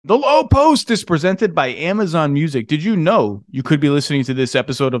The Low Post is presented by Amazon Music. Did you know you could be listening to this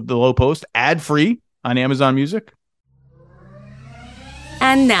episode of The Low Post ad-free on Amazon Music?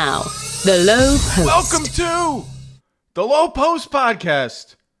 And now, The Low Post. Welcome to The Low Post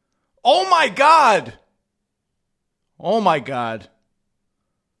podcast. Oh my God. Oh my God.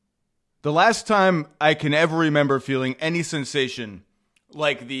 The last time I can ever remember feeling any sensation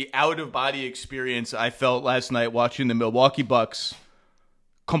like the out-of-body experience I felt last night watching the Milwaukee Bucks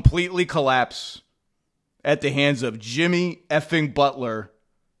completely collapse at the hands of Jimmy effing Butler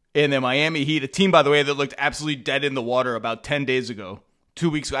and the Miami Heat, a team, by the way, that looked absolutely dead in the water about 10 days ago, 2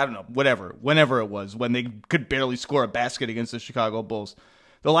 weeks ago, I don't know, whenever it was, when they could barely score a basket against the Chicago Bulls.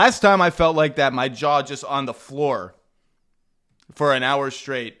 The last time I felt like that, my jaw just on the floor for an hour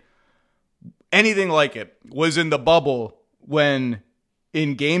straight, anything like it, was in the bubble when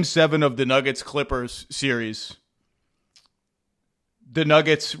in Game 7 of the Nuggets-Clippers series, the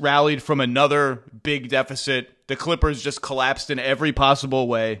Nuggets rallied from another big deficit. The Clippers just collapsed in every possible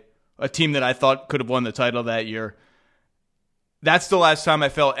way. A team that I thought could have won the title that year. That's the last time I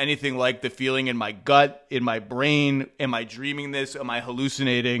felt anything like the feeling in my gut, in my brain. Am I dreaming this? Am I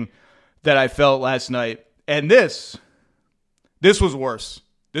hallucinating? That I felt last night. And this was worse.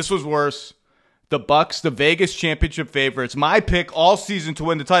 This was worse. The Bucks, the Vegas championship favorites. My pick all season to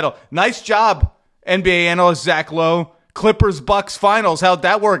win the title. Nice job, NBA analyst Zach Lowe. Clippers-Bucks finals. How'd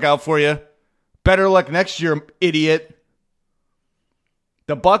that work out for you? Better luck next year, idiot.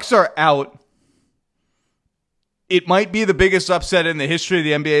 The Bucks are out. It might be the biggest upset in the history of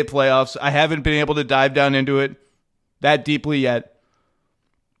the NBA playoffs. I haven't been able to dive down into it that deeply yet.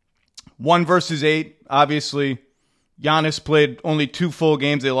 1 versus 8, obviously. Giannis played only 2 full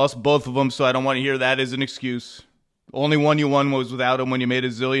games. They lost both of them, so I don't want to hear that as an excuse. Only one you won was without him when you made a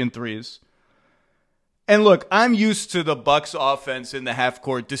zillion threes. And look, I'm used to the Bucks offense in the half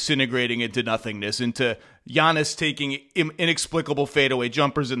court disintegrating into nothingness, into Giannis taking inexplicable fadeaway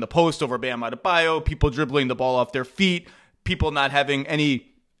jumpers in the post over Bam Adebayo, people dribbling the ball off their feet, people not having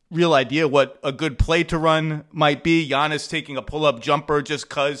any real idea what a good play to run might be. Giannis taking a pull-up jumper just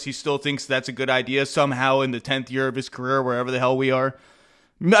because he still thinks that's a good idea somehow in the 10th year of his career, wherever the hell we are.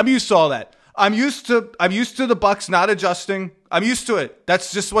 I'm used to all that. I'm used to the Bucks not adjusting. I'm used to it.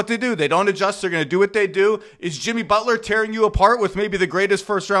 That's just what they do. They don't adjust. They're going to do what they do. Is Jimmy Butler tearing you apart with maybe the greatest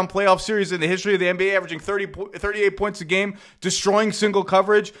first-round playoff series in the history of the NBA, averaging 38 points a game, destroying single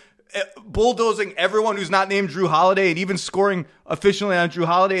coverage, bulldozing everyone who's not named Drew Holiday, and even scoring efficiently on Drew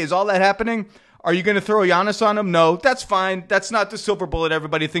Holiday? Is all that happening? Are you going to throw Giannis on him? No, that's fine. That's not the silver bullet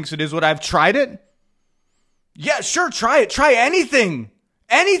everybody thinks it is. Would I have tried it? Yeah, sure, try it. Try anything.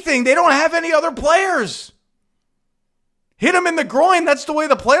 Anything. They don't have any other players. Hit him in the groin. That's the way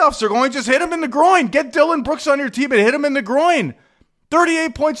the playoffs are going. Just hit him in the groin. Get Dylan Brooks on your team and hit him in the groin.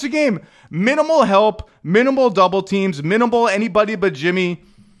 38 points a game. Minimal help. Minimal double teams. Minimal anybody but Jimmy.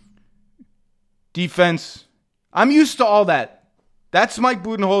 Defense. I'm used to all that. That's Mike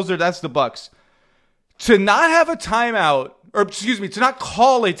Budenholzer. That's the Bucks. To not have a timeout, to not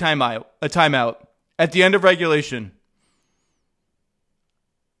call a timeout at the end of regulation.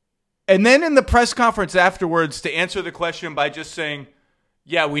 And then in the press conference afterwards to answer the question by just saying,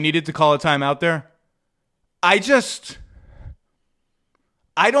 yeah, we needed to call a timeout there. I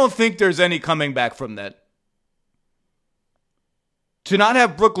don't think there's any coming back from that. To not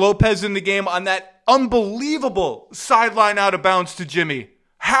have Brook Lopez in the game on that unbelievable sideline out of bounds to Jimmy.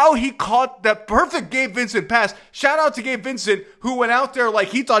 How he caught that perfect Gabe Vincent pass. Shout out to Gabe Vincent, who went out there like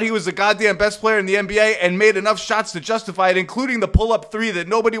he thought he was the goddamn best player in the NBA and made enough shots to justify it, including the pull-up 3 that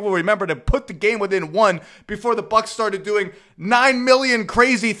nobody will remember, to put the game within 1 before the Bucks started doing 9 million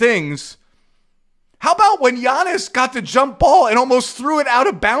crazy things. How about when Giannis got the jump ball and almost threw it out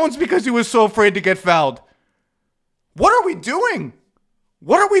of bounds because he was so afraid to get fouled? What are we doing?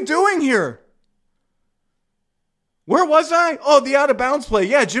 What are we doing here? Where was I? Oh, the out-of-bounds play.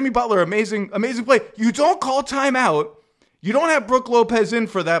 Yeah, Jimmy Butler, amazing play. You don't call timeout. You don't have Brook Lopez in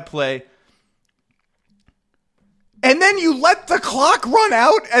for that play. And then you let the clock run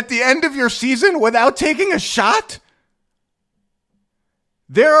out at the end of your season without taking a shot?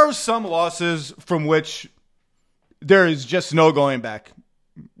 There are some losses from which there is just no going back.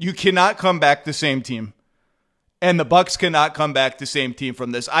 You cannot come back the same team. And the Bucks cannot come back the same team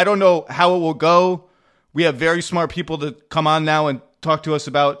from this. I don't know how it will go. We have very smart people to come on now and talk to us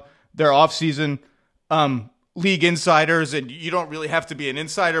about their offseason. League insiders, and you don't really have to be an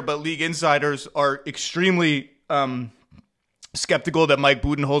insider, but league insiders are extremely skeptical that Mike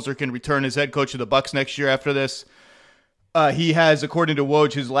Budenholzer can return as head coach of the Bucks next year after this. He has, according to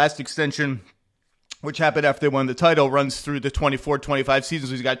Woj, his last extension which happened after they won the title, runs through the 24-25 season.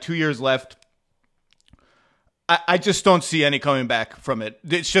 So he's got 2 years left. I just don't see any coming back from it.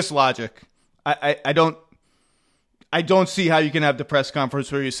 It's just logic. I don't see how you can have the press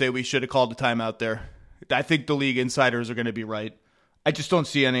conference where you say we should have called the timeout there. I think the league insiders are going to be right. I just don't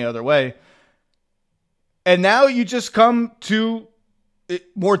see any other way. And now you just come to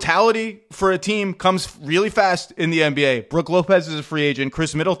mortality for a team comes really fast in the NBA. Brook Lopez is a free agent.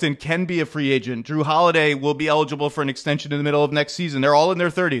 Chris Middleton can be a free agent. Drew Holiday will be eligible for an extension in the middle of next season. They're all in their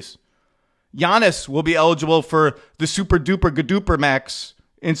 30s. Giannis will be eligible for the super duper gaduper max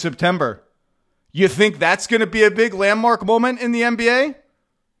in September. You think that's going to be a big landmark moment in the NBA?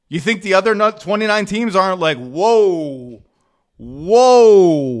 You think the other 29 teams aren't like, whoa,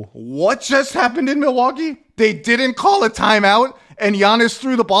 what just happened in Milwaukee? They didn't call a timeout, and Giannis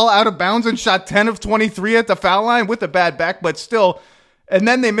threw the ball out of bounds and shot 10 of 23 at the foul line with a bad back, but still. And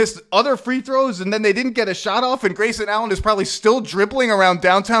then they missed other free throws, and then they didn't get a shot off, and Grayson Allen is probably still dribbling around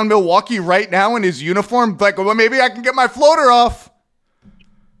downtown Milwaukee right now in his uniform. Like, well, maybe I can get my floater off.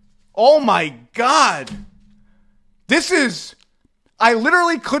 Oh, my God. I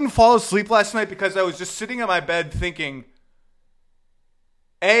literally couldn't fall asleep last night because I was just sitting in my bed thinking,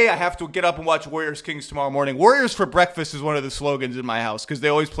 I have to get up and watch Warriors Kings tomorrow morning. Warriors for breakfast is one of the slogans in my house because they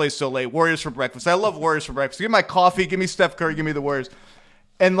always play so late. Warriors for breakfast. I love Warriors for breakfast. Give me my coffee. Give me Steph Curry. Give me the Warriors.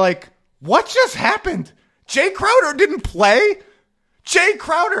 And like, what just happened? Jay Crowder didn't play. Jay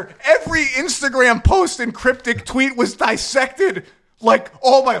Crowder, every Instagram post and cryptic tweet was dissected. Like,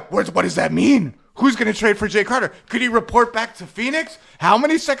 oh my, what does that mean? Who's going to trade for Jay Crowder? Could he report back to Phoenix? How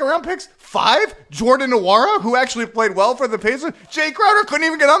many second-round picks? 5? Jordan Nwora, who actually played well for the Pacers. Jay Crowder couldn't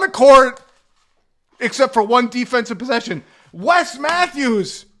even get on the court except for one defensive possession. Wes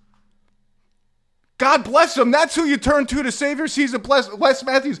Matthews. God bless him. That's who you turn to save your season. Bless Wes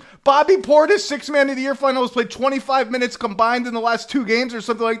Matthews. Bobby Portis, 6th man of the year finals, played 25 minutes combined in the last 2 games or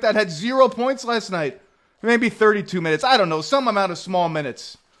something like that. Had 0 points last night. Maybe 32 minutes. I don't know. Some amount of small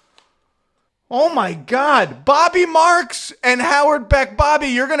minutes. Oh my God. Bobby Marks and Howard Beck. Bobby,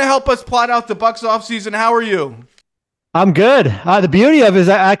 you're going to help us plot out the Bucks offseason. How are you? I'm good. The beauty of it is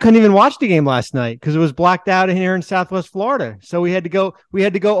I couldn't even watch the game last night because it was blacked out in here in Southwest Florida. So we had to go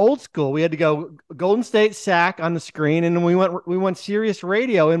old school. We had to go Golden State sack on the screen, and then we went Sirius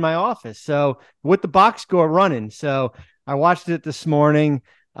radio in my office. So with the box score running. So I watched it this morning.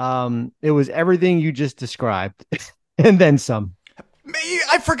 It was everything you just described and then some.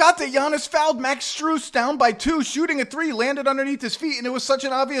 I forgot that Giannis fouled Max Strus down by 2, shooting a 3, landed underneath his feet, and it was such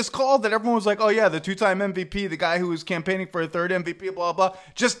an obvious call that everyone was like, oh yeah, the 2-time MVP, the guy who was campaigning for a 3rd MVP, blah, blah,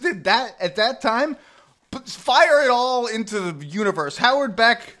 just did that at that time. But fire it all into the universe. Howard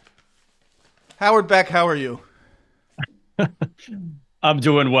Beck, how are you? I'm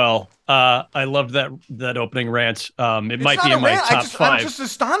doing well. I loved that opening rant. It might be in my top 5. I'm just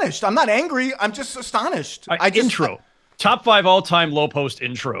astonished. I'm not angry. I'm just astonished. Intro. Top 5 all-time low post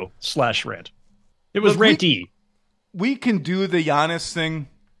intro / rant. It was ranty. We can do the Giannis thing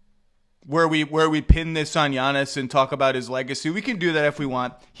where we pin this on Giannis and talk about his legacy. We can do that if we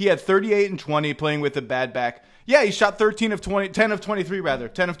want. He had 38 and 20 playing with a bad back. Yeah, he shot 10 of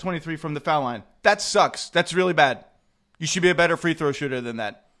 23 from the foul line. That sucks. That's really bad. You should be a better free throw shooter than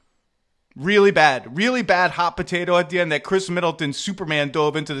that. Really bad hot potato at the end that Chris Middleton Superman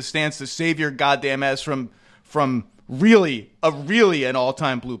dove into the stands to save your goddamn ass from really an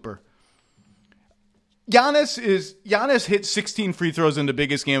all-time blooper. Giannis hit 16 free throws in the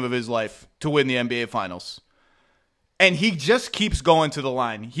biggest game of his life to win the NBA Finals. And he just keeps going to the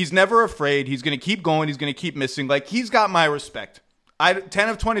line. He's never afraid. He's going to keep going. He's going to keep missing. Like, he's got my respect. 10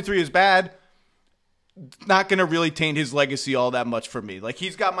 of 23 is bad. Not going to really taint his legacy all that much for me. Like,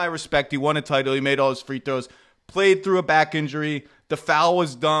 he's got my respect. He won a title. He made all his free throws. Played through a back injury. The foul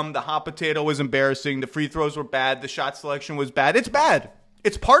was dumb. The hot potato was embarrassing. The free throws were bad. The shot selection was bad. It's bad.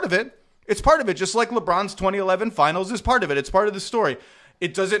 It's part of it. It's part of it. Just like LeBron's 2011 finals is part of it. It's part of the story.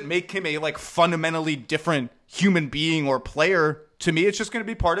 It doesn't make him a fundamentally different human being or player. To me, it's just going to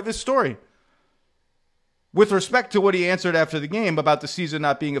be part of his story. With respect to what he answered after the game about the season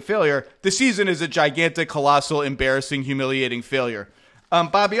not being a failure, the season is a gigantic, colossal, embarrassing, humiliating failure.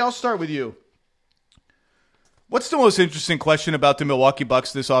 Bobby, I'll start with you. What's the most interesting question about the Milwaukee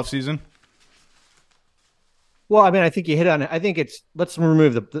Bucks this offseason? Well, I mean, I think you hit on it. I think let's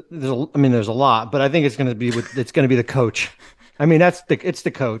remove there's a lot, but I think it's going to be the coach. I mean, it's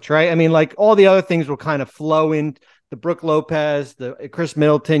the coach, right? I mean, like all the other things will kind of flow in the Brook Lopez, the Chris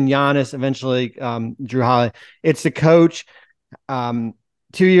Middleton, Giannis, eventually Drew Holiday. It's the coach. 2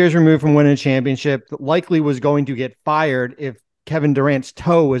 years removed from winning a championship, likely was going to get fired if Kevin Durant's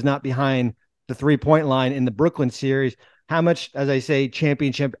toe was not behind the 3-point line in the Brooklyn series. How much, as I say,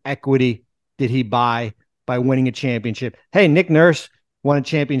 championship equity did he buy by winning a championship? Hey, Nick Nurse won a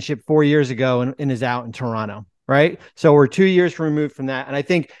championship 4 years ago and is out in Toronto, right? So we're 2 years removed from that. And I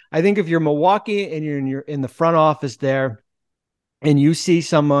think if you're Milwaukee and you're in the front office there and you see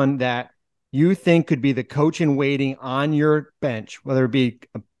someone that you think could be the coach in waiting on your bench, whether it be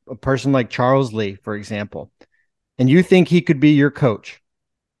a person like Charles Lee, for example, and you think he could be your coach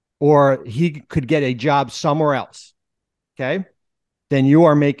or he could get a job somewhere else, okay, then you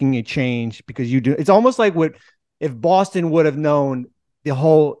are making a change because you do. It's almost like if Boston would have known the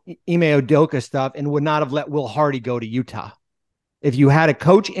whole Ime Udoka stuff and would not have let Will Hardy go to Utah. If you had a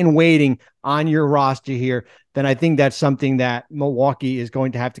coach in waiting on your roster here, then I think that's something that Milwaukee is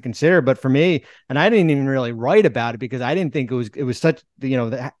going to have to consider. But for me, and I didn't even really write about it because I didn't think it was such,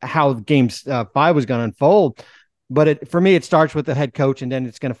 how game 5 was going to unfold. But for me, it starts with the head coach, and then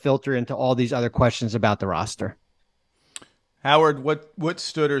it's going to filter into all these other questions about the roster. Howard, what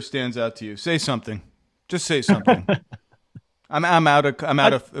stood or stands out to you? Say something. Just say something. I'm out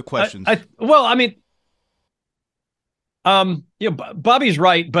of questions. Bobby's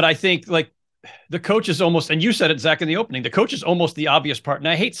right, but I think like the coach is almost, and you said it, Zach, in the opening, the coach is almost the obvious part. And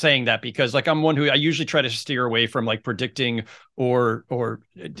I hate saying that because like I'm one who I usually try to steer away from like predicting or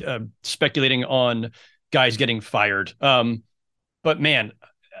speculating on guys getting fired. But man,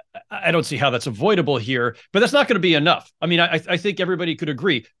 I don't see how that's avoidable here, but that's not going to be enough. I mean, I think everybody could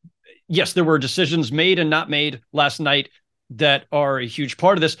agree. Yes, there were decisions made and not made last night that are a huge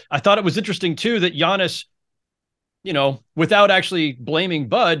part of this. I thought it was interesting too that Giannis, without actually blaming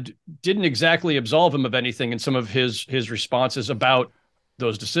Bud, didn't exactly absolve him of anything in some of his responses about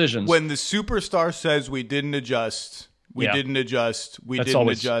those decisions. When the superstar says we didn't adjust, we didn't adjust.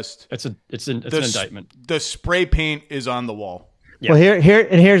 It's an indictment. The spray paint is on the wall. Yeah. Well,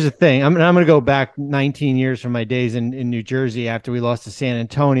 here's the thing. I'm going to go back 19 years from my days in New Jersey after we lost to San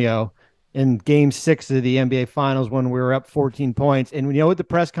Antonio in Game 6 of the NBA Finals when we were up 14 points. And you know what the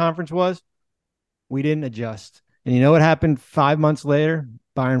press conference was? We didn't adjust. And you know what happened 5 months later?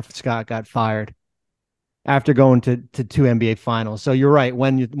 Byron Scott got fired after going to 2 NBA Finals. So you're right.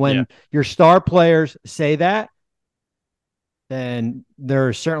 When your star players say that, then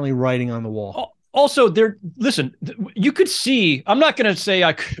they're certainly writing on the wall. Also, you could see, I'm not going to say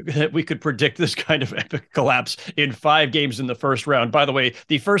that we could predict this kind of epic collapse in 5 games in the first round. By the way,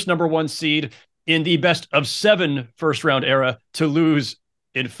 the first number 1 seed in the best of 7 first round era to lose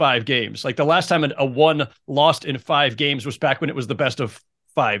in 5 games. Like the last time a 1 lost in 5 games was back when it was the best of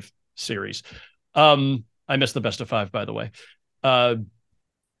 5 series. I missed the best of 5, by the way. The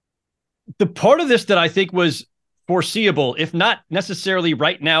part of this that I think was foreseeable, if not necessarily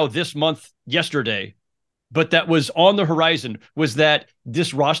right now, this month, yesterday, but that was on the horizon, was that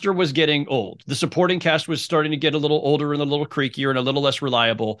this roster was getting old. The supporting cast was starting to get a little older and a little creakier and a little less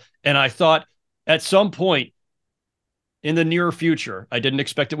reliable. And I thought at some point in the near future, I didn't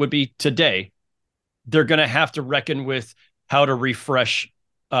expect it would be today, they're going to have to reckon with how to refresh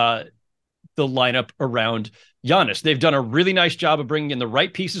the lineup around Giannis. They've done a really nice job of bringing in the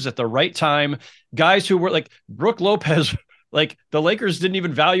right pieces at the right time. Guys who were like Brook Lopez, like the Lakers didn't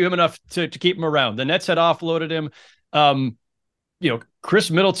even value him enough to keep him around. The Nets had offloaded him.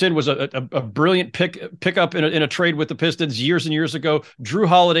 Chris Middleton was a brilliant pickup in a trade with the Pistons years and years ago. Drew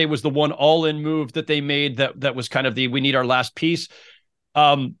Holiday was the one all-in move that they made that was kind of we need our last piece.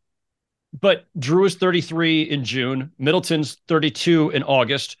 But Drew is 33 in June. Middleton's 32 in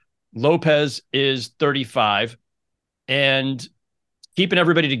August. Lopez is 35. And keeping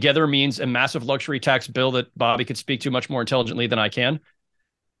everybody together means a massive luxury tax bill that Bobby could speak to much more intelligently than I can.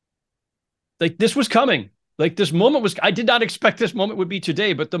 Like this was coming. Like this moment was, I did not expect this moment would be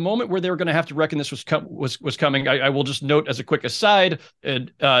today, but the moment where they were going to have to reckon this was coming. I will just note as a quick aside,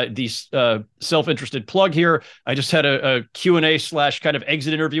 the self-interested plug here. I just had a Q&A / kind of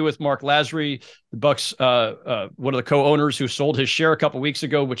exit interview with Mark Lasry, the Bucks, one of the co-owners who sold his share a couple of weeks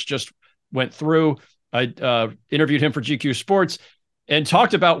ago, which just went through. I interviewed him for GQ Sports and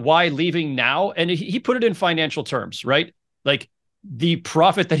talked about why leaving now. And he put it in financial terms, right? Like, the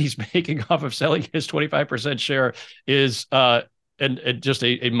profit that he's making off of selling his 25% share is and just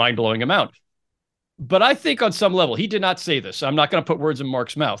a mind-blowing amount. But I think on some level, he did not say this. I'm not going to put words in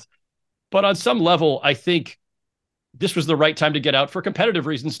Mark's mouth. But on some level, I think this was the right time to get out for competitive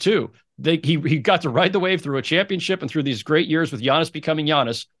reasons too. He got to ride the wave through a championship and through these great years with Giannis becoming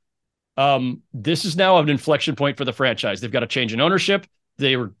Giannis. This is now an inflection point for the franchise. They've got a change in ownership.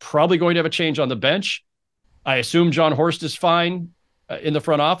 They were probably going to have a change on the bench. I assume John Horst is fine in the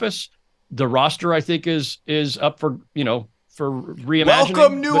front office. The roster, I think, is up for reimagining.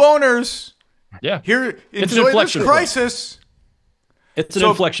 Welcome new owners. Yeah. Here, It's an enjoy this inflection crisis. It's an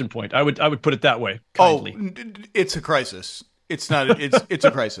inflection point. I would put it that way. Kindly. It's a crisis. It's not. It's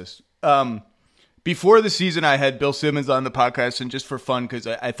a crisis. Before the season, I had Bill Simmons on the podcast, and just for fun, because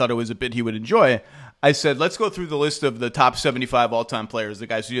I thought it was a bit he would enjoy, I said, let's go through the list of the top 75 all-time players, the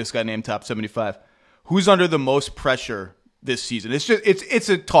guys who just got named top 75. Who's under the most pressure this season? It's just it's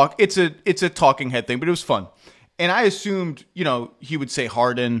a talking head thing, but it was fun. And I assumed, he would say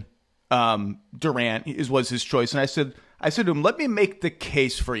Harden, Durant was his choice, and I said to him, let me make the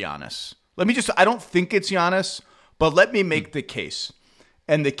case for Giannis. I don't think it's Giannis, but let me make the case.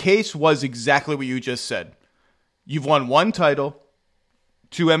 And the case was exactly what you just said. You've won one title,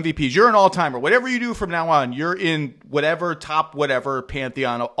 2 MVPs. You're an all-timer. Whatever you do from now on, you're in whatever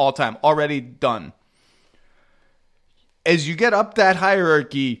pantheon all-time, already done. As you get up that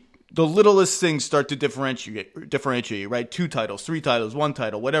hierarchy, the littlest things start to differentiate, right? 2 titles, 3 titles, 1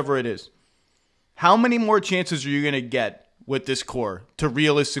 title, whatever it is. How many more chances are you going to get with this core to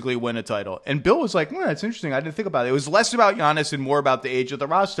realistically win a title? And Bill was like, that's interesting. I didn't think about it. It was less about Giannis and more about the age of the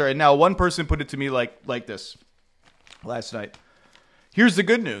roster. And now one person put it to me like this last night. Here's the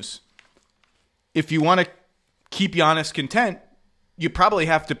good news. If you want to keep Giannis content, you probably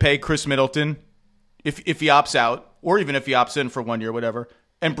have to pay Chris Middleton if he opts out, or even if he opts in for 1 year, whatever,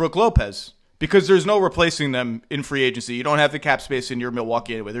 and Brook Lopez. Because there's no replacing them in free agency. You don't have the cap space in your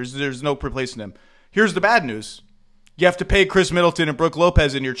Milwaukee anyway. There's no replacing them. Here's the bad news. You have to pay Chris Middleton and Brook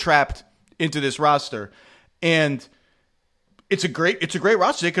Lopez, and you're trapped into this roster. And it's a great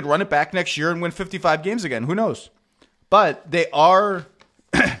roster. They could run it back next year and win 55 games again. Who knows? But they are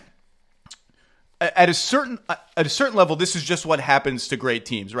at a certain level. This is just what happens to great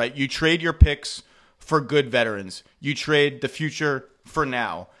teams, right? You trade your picks for good veterans. You trade the future for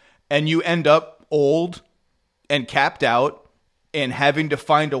now, and you end up old and capped out, and having to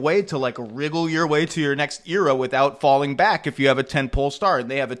find a way to wriggle your way to your next era without falling back if you have a 10-pole star, and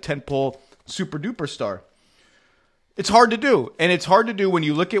they have a 10-pole super-duper star. It's hard to do, and it's hard to do when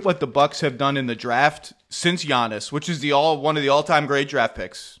you look at what the Bucks have done in the draft since Giannis, which is one of the all-time great draft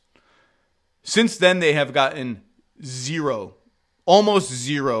picks. Since then, they have gotten almost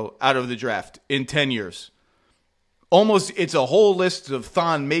zero out of the draft in 10 years. It's a whole list of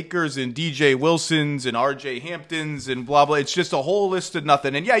Thon Makers and DJ Wilsons and RJ Hamptons and blah, blah. It's just a whole list of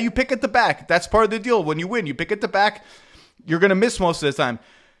nothing. And yeah, you pick at the back. That's part of the deal. When you win, you pick at the back. You're going to miss most of the time.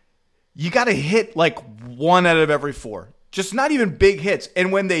 You got to hit 1 out of every 4. Just not even big hits.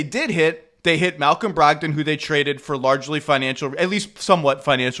 And when they did hit, they hit Malcolm Brogdon, who they traded for largely financial, at least somewhat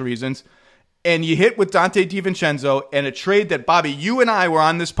financial reasons. And you hit with Dante DiVincenzo, and a trade that, Bobby, you and I were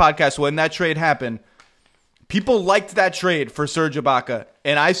on this podcast when that trade happened. People liked that trade for Serge Ibaka.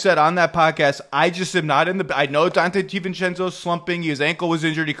 And I said on that podcast, I just am not I know Dante DiVincenzo's slumping. His ankle was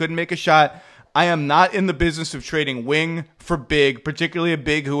injured. He couldn't make a shot. I am not in the business of trading wing for big, particularly a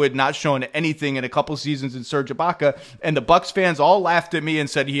big who had not shown anything in a couple seasons in Serge Ibaka. And the Bucks fans all laughed at me and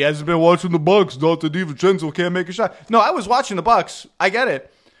said, he hasn't been watching the Bucks. Dante DiVincenzo can't make a shot. No, I was watching the Bucks. I get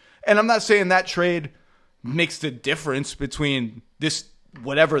it. And I'm not saying that trade makes the difference between this,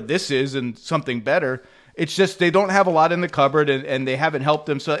 whatever this is, and something better. It's just they don't have a lot in the cupboard, and they haven't helped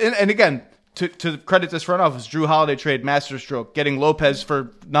them. So, and again, to credit this front office, Drew Holiday trade, masterstroke. Getting Lopez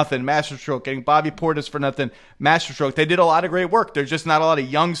for nothing, masterstroke. Getting Bobby Portis for nothing, masterstroke. They did a lot of great work. There's just not a lot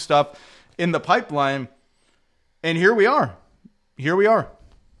of young stuff in the pipeline. And here we are.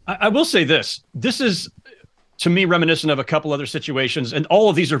 I will say this. This is, to me, reminiscent of a couple other situations, and all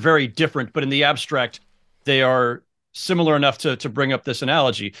of these are very different, but in the abstract, they are similar enough to bring up this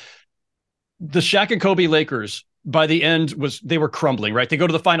analogy. The Shaq and Kobe Lakers, by the end, they were crumbling, right? They go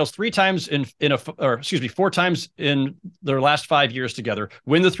to the finals 4 times in their last 5 years together,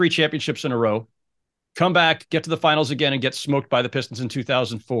 win the 3 championships in a row, come back, get to the finals again, and get smoked by the Pistons in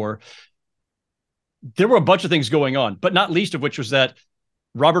 2004. There were a bunch of things going on, but not least of which was that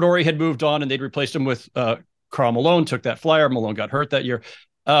Robert Horry had moved on, and they'd replaced him with Karl Malone, took that flyer. Malone got hurt that year.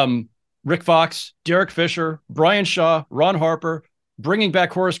 Rick Fox, Derek Fisher, Brian Shaw, Ron Harper, bringing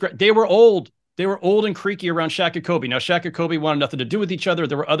back Horace Grant. They were old. They were old and creaky around Shaq and Kobe. Now, Shaq and Kobe wanted nothing to do with each other.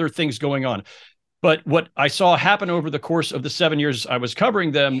 There were other things going on. But what I saw happen over the course of the 7 years I was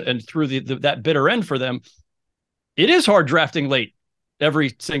covering them and through that bitter end for them, it is hard drafting late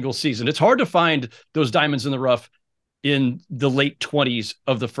every single season. It's hard to find those diamonds in the rough in the late 20s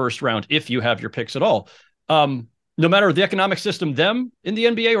of the first round, if you have your picks at all. No matter the economic system them in the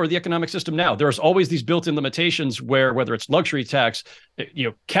NBA or the economic system now, there's always these built-in limitations where, whether it's luxury tax,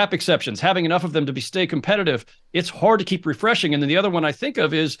 cap exceptions, having enough of them to stay competitive, it's hard to keep refreshing. And then the other one I think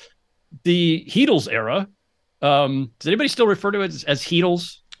of is the Heatles era. Does anybody still refer to it as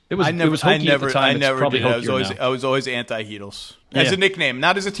Heatles? It was hokey at the time. I It's never probably did. hokier now. I was always anti-Heatles as a nickname,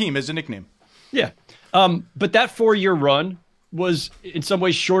 not as a team, as a nickname. Yeah. But that 4-year run was in some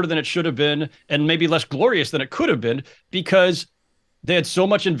ways shorter than it should have been, and maybe less glorious than it could have been, because they had so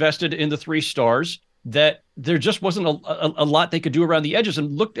much invested in the 3 stars that there just wasn't a lot they could do around the edges.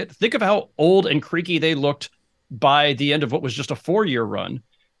 And think of how old and creaky they looked by the end of what was just a 4-year run.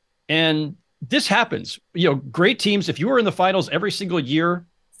 And this happens. Great teams, if you were in the finals every single year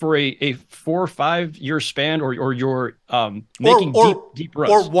for a 4 or 5 year span, or you're making deep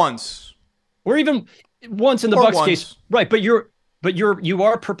runs, or once, or even once in the Bucks case, right? But you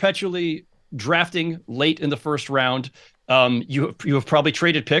are perpetually drafting late in the first round. You have probably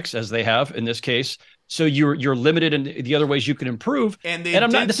traded picks, as they have in this case, so you're limited in the other ways you can improve. And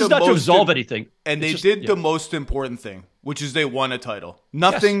this is not to absolve anything. And they did the most important thing, which is they won a title.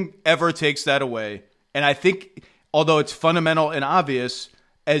 Nothing ever takes that away. And I think, although it's fundamental and obvious,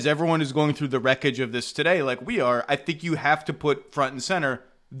 as everyone is going through the wreckage of this today, like we are, I think you have to put front and center,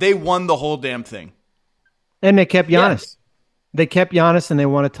 they won the whole damn thing. And they kept Giannis. Yeah. They kept Giannis and they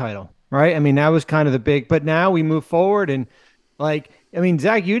won a title, right? I mean, that was kind of the big, but now we move forward and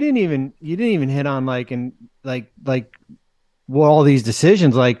Zach, you didn't even hit on all these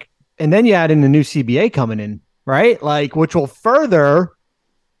decisions, and then you add in the new CBA coming in, right? Which will further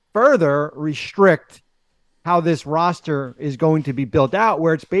restrict how this roster is going to be built out,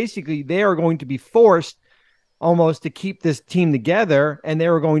 where it's basically they are going to be forced almost to keep this team together, and they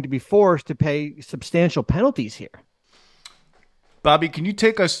are going to be forced to pay substantial penalties here. Bobby, can you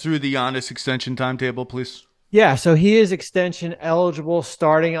take us through the Giannis extension timetable, please? Yeah, so he is extension eligible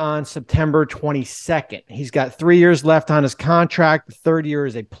starting on September 22nd. He's got 3 years left on his contract. The third year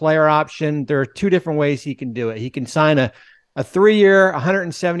is a player option. There are 2 different ways he can do it. He can sign a 3-year,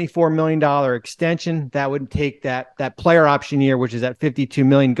 $174 million extension. That would take that player option year, which is at $52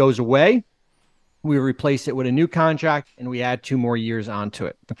 million, goes away. We replace it with a new contract, and we add 2 more years onto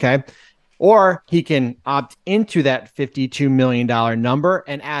it, okay? Or he can opt into that $52 million number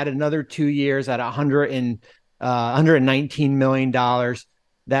and add another 2 years at $119 million.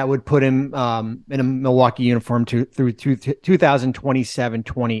 That would put him in a Milwaukee uniform through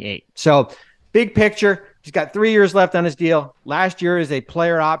 2027-28. So big picture, he's got 3 years left on his deal. Last year is a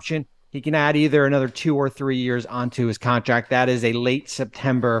player option. He can add either another 2 or 3 years onto his contract. That is a late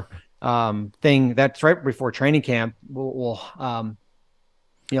September thing. That's right before training camp.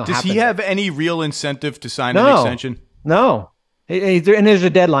 Does he have any real incentive to sign an extension? No. And there's a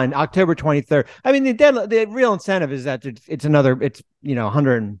deadline, October 23rd. I mean, the real incentive is that it's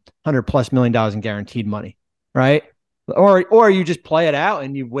 $100 plus million in guaranteed money, right? Or you just play it out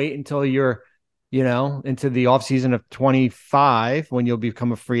and you wait until you're, into the offseason of 25 when you'll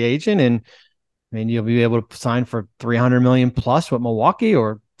become a free agent, and you'll be able to sign for $300 million plus with Milwaukee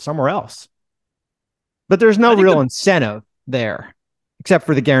or somewhere else. But there's no real incentive there, except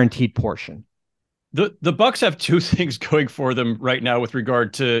for the guaranteed portion. The Bucks have 2 things going for them right now with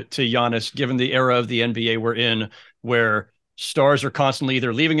regard to Giannis, given the era of the NBA we're in, where stars are constantly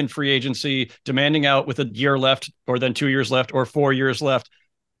either leaving in free agency, demanding out with a year left, or then 2 years left, or 4 years left.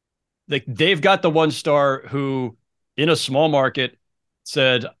 They've got the one star who, in a small market,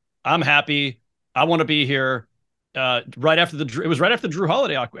 said, "I'm happy. I want to be here." Right after the Drew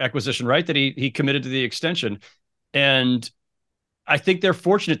Holiday acquisition, right? That he committed to the extension, and I think they're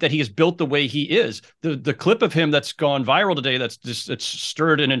fortunate that he has built the way he is. The clip of him that's gone viral today, it's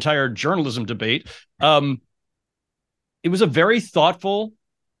stirred an entire journalism debate. It was a very thoughtful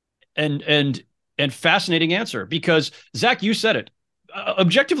and fascinating answer, because Zach, you said it.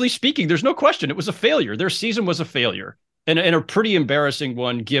 Objectively speaking, there's no question it was a failure. Their season was a failure, and a pretty embarrassing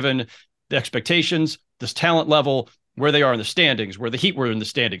one given the expectations, this talent level, where they are in the standings, where the Heat were in the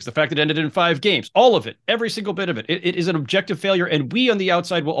standings, the fact that it ended in 5 games, all of it, every single bit of it. It is an objective failure, and we on the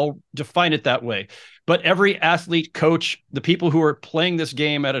outside will all define it that way. But every athlete, coach, the people who are playing this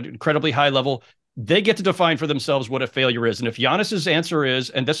game at an incredibly high level, they get to define for themselves what a failure is. And if Giannis's answer is,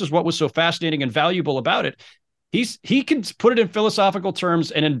 and this is what was so fascinating and valuable about it, he can put it in philosophical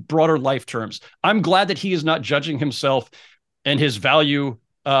terms and in broader life terms. I'm glad that he is not judging himself and his value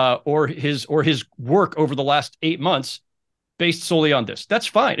or his work over the last 8 months based solely on this. That's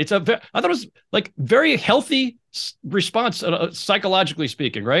fine. I thought it was very healthy response, psychologically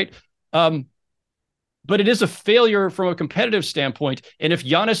speaking, right? But it is a failure from a competitive standpoint. And if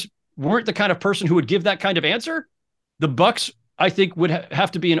Giannis weren't the kind of person who would give that kind of answer, the Bucks, I think, would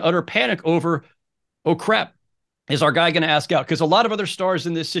have to be in utter panic over, oh crap, is our guy going to ask out? Because a lot of other stars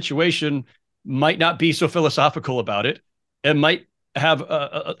in this situation might not be so philosophical about it and might have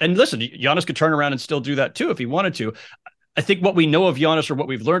and listen, Giannis could turn around and still do that too if he wanted to. I think what we know of Giannis, or what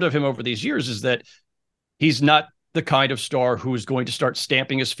we've learned of him over these years, is that he's not the kind of star who is going to start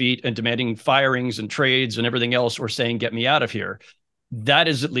stamping his feet and demanding firings and trades and everything else, or saying, get me out of here. That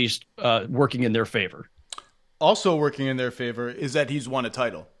is at least working in their favor. Also working in their favor is that he's won a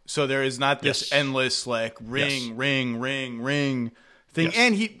title. So there is not this endless like ring thing. Yes.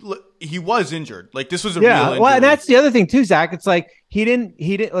 And he was injured. Like this was a real injury. Well, and that's the other thing too, Zach. It's like he didn't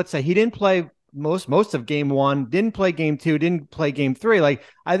let's say he didn't play most of game 1, didn't play game 2, didn't play game 3. Like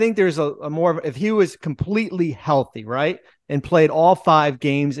I think there's a more of, if he was completely healthy, right, and played all 5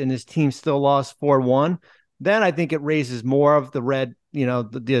 games and his team still lost 4-1, then I think it raises more of the red,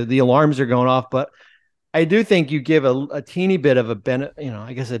 the alarms are going off. But I do think you give a teeny bit of a benefit,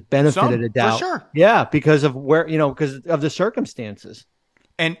 I guess a benefit of the doubt. For sure. Yeah, because of where, because of the circumstances.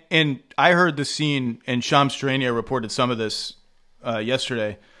 And I heard the scene, and Shams Charania reported some of this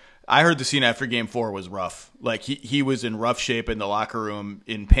yesterday. I heard the scene after game 4 was rough. Like he was in rough shape in the locker room,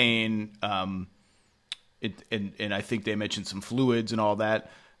 in pain. And I think they mentioned some fluids and all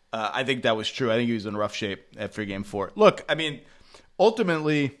that. I think that was true. I think he was in rough shape after game 4. Look, I mean,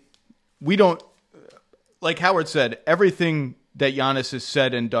 ultimately, we don't, like Howard said, everything that Giannis has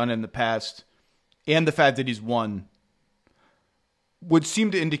said and done in the past, and the fact that he's won, would seem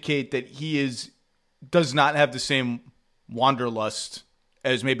to indicate that he does not have the same wanderlust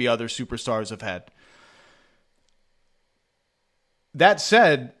as maybe other superstars have had. That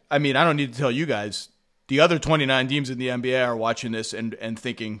said, I mean, I don't need to tell you guys, the other 29 teams in the NBA are watching this and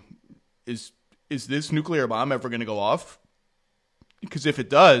thinking, is this nuclear bomb ever going to go off? Because if it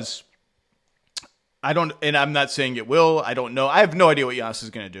does, and I'm not saying it will, I don't know. I have no idea what Giannis is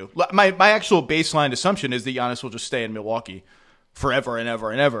going to do. My actual baseline assumption is that Giannis will just stay in Milwaukee forever and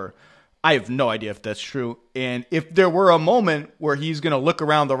ever and ever. I have no idea if that's true. And if there were a moment where he's going to look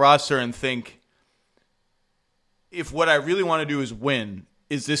around the roster and think, if what I really want to do is win,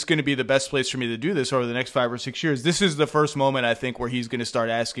 is this going to be the best place for me to do this over the next 5 or 6 years? This is the first moment, I think, where he's going to start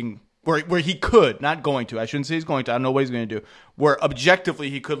asking, where he could, not going to, I shouldn't say he's going to, I don't know what he's going to do, where objectively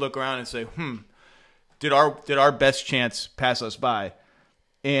he could look around and say, did our best chance pass us by?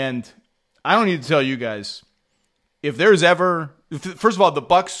 And I don't need to tell you guys, if there's ever, first of all, the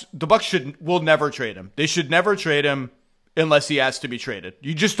Bucks will never trade him. They should never trade him unless he asks to be traded.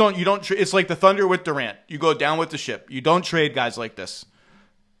 You don't. It's like the Thunder with Durant. You go down with the ship. You don't trade guys like this.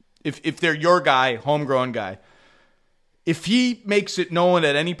 If they're your guy, homegrown guy. If he makes it known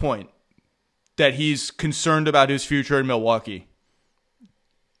at any point that he's concerned about his future in Milwaukee,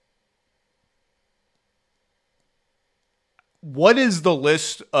 what is the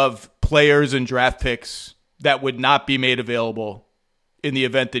list of players and draft picks that would not be made available in the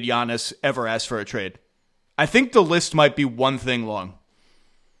event that Giannis ever asked for a trade? I think the list might be one thing long.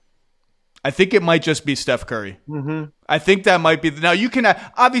 I think it might just be Steph Curry. Mm-hmm. I think that might be. Now, you can,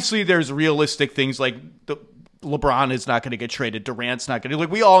 obviously, there's realistic things like LeBron is not going to get traded. Durant's not going to. Like,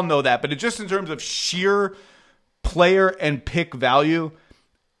 we all know that. But just in terms of sheer player and pick value,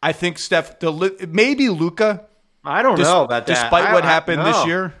 I think maybe Luka. I don't know about that. Despite what happened this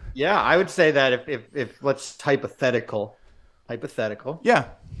year. Yeah, I would say that if let's hypothetical. Yeah.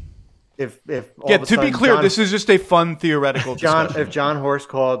 If to be clear, this is just a fun theoretical discussion. If John Horst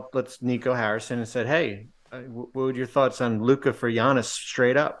called Nico Harrison and said, "Hey, what would your thoughts on Luka for Giannis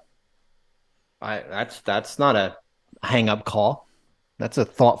straight up?" That's not a hang up call. That's a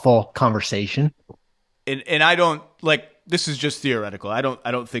thoughtful conversation. And I don't like. This is just theoretical. I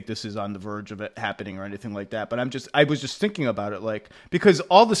don't think this is on the verge of it happening or anything like that. But I was just thinking about it, like, because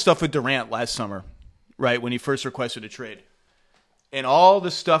all the stuff with Durant last summer, right, when he first requested a trade, and all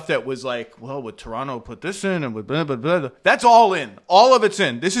the stuff that was like, well, would Toronto put this in and would blah, blah, blah, blah, that's all in. All of it's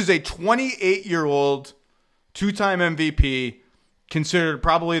in. This is a 28-year-old, 2-time MVP, considered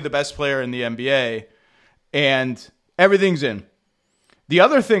probably the best player in the NBA, and everything's in. The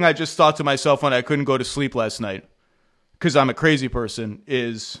other thing I just thought to myself when I couldn't go to sleep last night, because I'm a crazy person,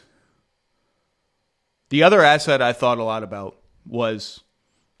 is the other asset I thought a lot about was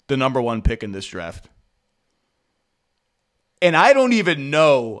the number 1 pick in this draft. And I don't even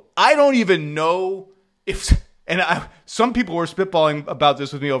know if, some people were spitballing about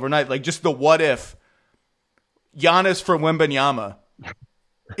this with me overnight, like just the what if Giannis for Wembanyama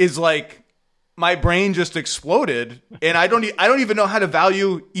is like, my brain just exploded, and I don't even know how to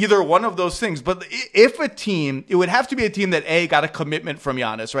value either one of those things. But if a team, it would have to be a team that got a commitment from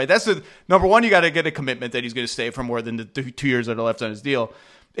Giannis, right? That's the number one. You got to get a commitment that he's going to stay for more than the 2 years that are left on his deal,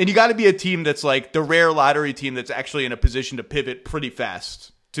 and you got to be a team that's like the rare lottery team that's actually in a position to pivot pretty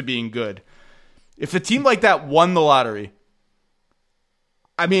fast to being good. If a team like that won the lottery,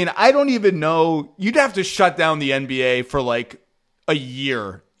 I mean, I don't even know. You'd have to shut down the NBA for like a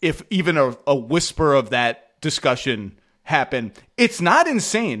year if even a whisper of that discussion happened. It's not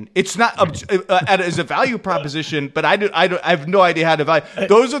insane. It's not as a value proposition, but I have no idea how to value.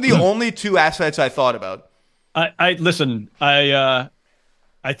 Those are the only two aspects I thought about. I listen. I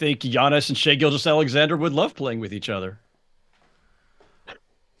think Giannis and Shai Gilgeous-Alexander would love playing with each other.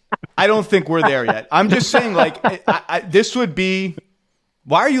 I don't think we're there yet. I'm just saying, like, this would be.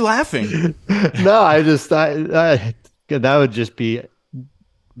 Why are you laughing? No, that would just be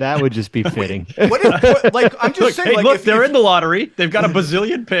fitting. Like, I'm just saying. Hey, like, look, they're in the lottery. They've got a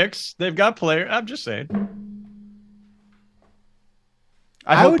bazillion picks. They've got players. I'm just saying.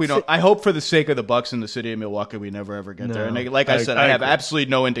 I hope we don't. I hope for the sake of the Bucks and the city of Milwaukee, we never ever get there. And like I said, I have absolutely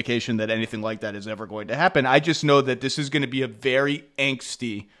no indication that anything like that is ever going to happen. I just know that this is going to be a very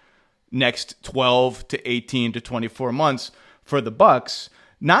angsty next 12 to 18 to 24 months for the Bucks.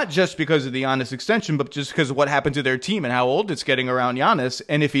 Not just because of the Giannis extension, but just because of what happened to their team and how old it's getting around Giannis.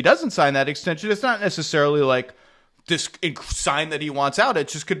 And if he doesn't sign that extension, it's not necessarily like this sign that he wants out. It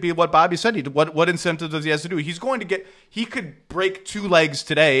just could be what Bobby said. What incentive does he have to do? He could break 2 legs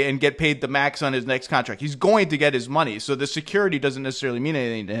today and get paid the max on his next contract. He's going to get his money. So the security doesn't necessarily mean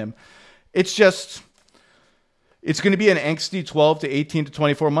anything to him. It's going to be an angsty 12 to 18 to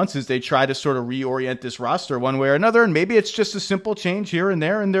 24 months as they try to sort of reorient this roster one way or another. And maybe it's just a simple change here and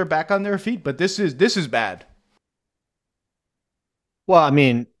there and they're back on their feet. But this is bad. Well, I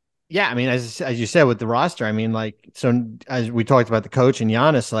mean, yeah, I mean, as you said with the roster, I mean, like, so as we talked about the coach and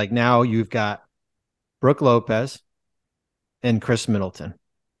Giannis, like now you've got Brook Lopez and Chris Middleton.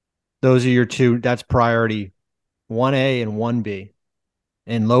 Those are your two. That's priority 1A and 1B.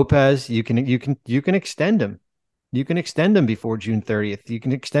 And Lopez, you can extend him. You can extend him before June 30th. You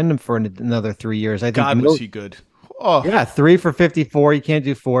can extend him for another 3 years. I think. God, was he good? Oh yeah, 3 for 54. You can't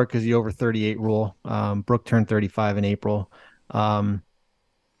do 4 because the over 38 rule. Brook turned 35 in April.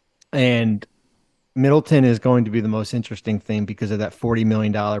 And Middleton is going to be the most interesting thing because of that $40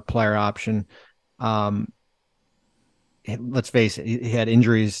 million player option. Let's face it, he had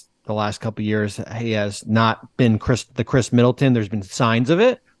injuries the last couple of years. He has not been the Chris Middleton. There's been signs of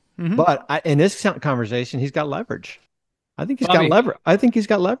it. Mm-hmm. But in this conversation, he's got leverage. I think he's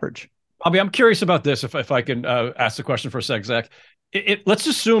got leverage. Bobby, I'm curious about this. If I can ask the question for a sec, Zach. Let's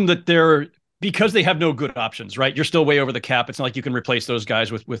assume that because they have no good options, right? You're still way over the cap. It's not like you can replace those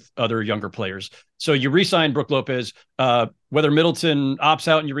guys with other younger players. So you re-sign Brook Lopez, whether Middleton opts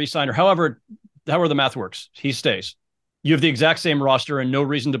out and you re-sign or however the math works, he stays. You have the exact same roster and no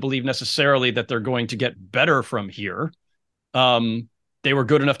reason to believe necessarily that they're going to get better from here. They were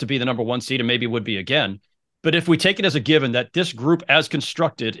good enough to be the number 1 seed and maybe would be again. But if we take it as a given that this group as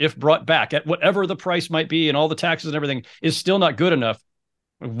constructed, if brought back at whatever the price might be and all the taxes and everything is still not good enough,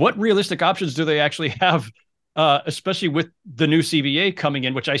 what realistic options do they actually have, especially with the new CBA coming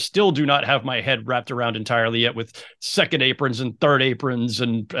in, which I still do not have my head wrapped around entirely yet, with second aprons and third aprons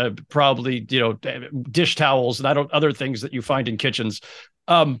and probably, dish towels and other things that you find in kitchens.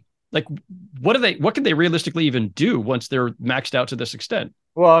 Like, what can they realistically even do once they're maxed out to this extent?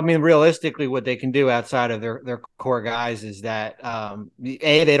 Well, I mean, realistically, what they can do outside of their core guys is that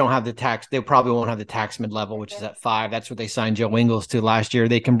they don't have the tax. They probably won't have the tax mid level, which is at 5. That's what they signed Joe Ingles to last year.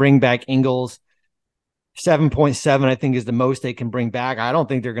 They can bring back Ingles. 7.7, I think, is the most they can bring back. I don't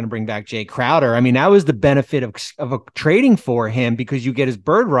think they're going to bring back Jay Crowder. I mean, that was the benefit of a trading for him because you get his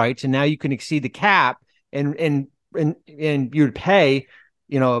bird rights, and now you can exceed the cap and you'd pay,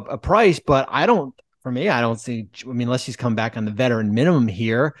 a price. But I don't see. I mean, unless he's come back on the veteran minimum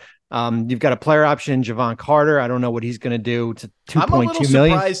here. You've got a player option, Javon Carter. I don't know what he's going to do. It's $2.2 million. I'm a little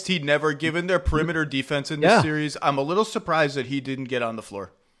surprised he'd never, given their perimeter defense in this series. I'm a little surprised that he didn't get on the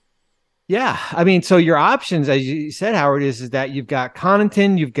floor. Yeah, I mean, so your options, as you said, Howard, is that you've got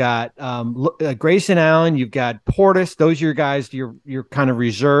Connaughton, you've got Grayson Allen, you've got Portis. Those are your guys, your kind of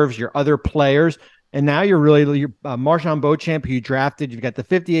reserves, your other players. And now you're Marshawn Beauchamp, who you drafted. You've got the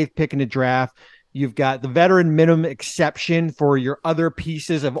 58th pick in the draft. You've got the veteran minimum exception for your other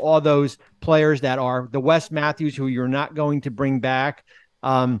pieces of all those players that are the Wes Matthews, who you're not going to bring back.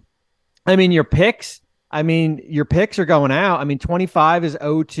 Your picks. Your picks are going out. 25 is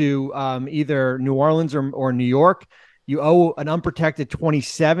owed to either New Orleans or New York. You owe an unprotected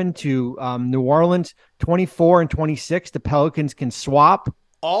 27 to New Orleans. 24 and 26, the Pelicans can swap.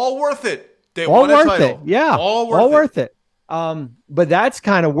 All worth it. They all won a worth title. it. Yeah, all worth it. But that's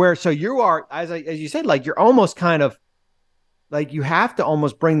kind of where. So you are, as you said, like you're almost kind of like you have to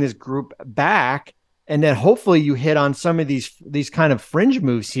almost bring this group back And then hopefully you hit on some of these kind of fringe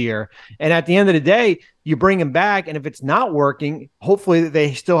moves here. And at the end of the day, you bring him back. And if it's not working, hopefully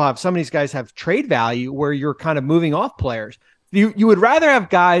they still have, some of these guys have trade value where you're kind of moving off players. You would rather have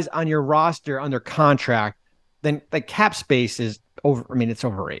guys on your roster under contract than like cap space is over. I mean, it's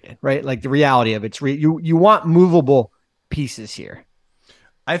overrated, right? Like the reality of it's you want movable pieces here.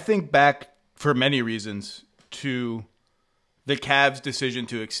 I think back for many reasons to the Cavs' decision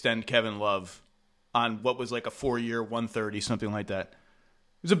to extend Kevin Love on what was like a 4-year, 130, something like that.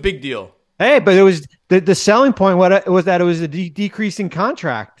 It was a big deal. Hey, but it was the selling point. What was that? It was a decreasing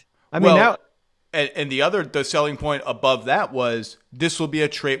contract. I mean, and the selling point above that was this will be a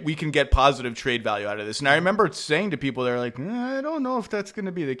trade. We can get positive trade value out of this. And I remember saying to people, they're like, I don't know if that's going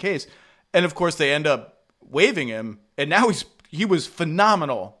to be the case. And of course, they end up waiving him. And now he was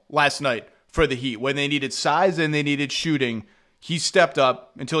phenomenal last night for the Heat when they needed size and they needed shooting. He stepped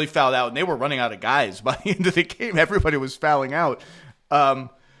up until he fouled out, and they were running out of guys by the end of the game. Everybody was fouling out. And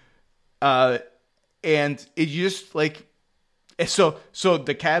it just like, so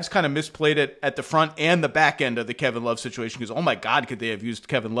the Cavs kind of misplayed it at the front and the back end of the Kevin Love situation because, oh my God, could they have used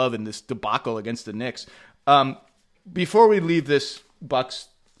Kevin Love in this debacle against the Knicks? Before we leave this Bucks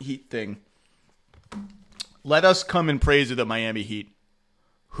Heat thing, let us come in praise of the Miami Heat,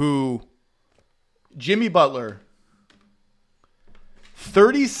 who Jimmy Butler,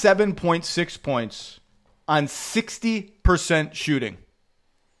 37.6 points on 60% shooting.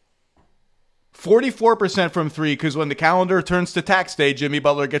 44% from three, because when the calendar turns to tax day, Jimmy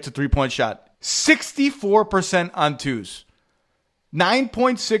Butler gets a three-point shot. 64% on twos.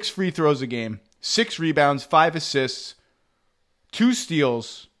 9.6 free throws a game. 6 rebounds, 5 assists, 2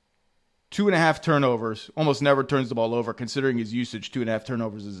 steals, 2.5 turnovers. Almost never turns the ball over, considering his usage. 2.5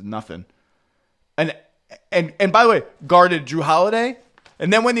 turnovers is nothing. And by the way, guarded Drew Holiday.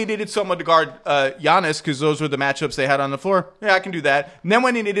 And then when they needed someone to guard Giannis, because those were the matchups they had on the floor, yeah, I can do that. And then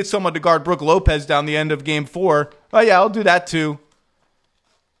when they needed someone to guard Brook Lopez down the end of Game 4, oh yeah, I'll do that too.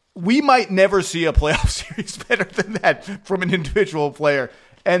 We might never see a playoff series better than that from an individual player.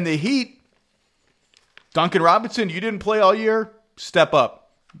 And the Heat, Duncan Robinson, you didn't play all year, step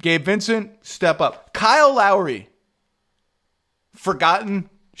up. Gabe Vincent, step up. Kyle Lowry,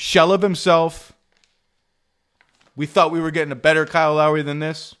 forgotten shell of himself. We thought we were getting a better Kyle Lowry than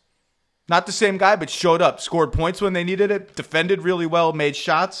this. Not the same guy, but showed up. Scored points when they needed it. Defended really well. Made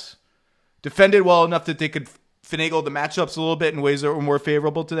shots. Defended well enough that they could finagle the matchups a little bit in ways that were more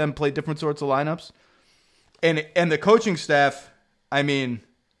favorable to them. Play different sorts of lineups. And the coaching staff, I mean,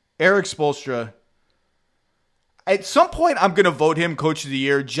 Eric Spoelstra. At some point, I'm going to vote him Coach of the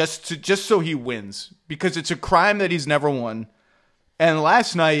Year just so he wins. Because it's a crime that he's never won. And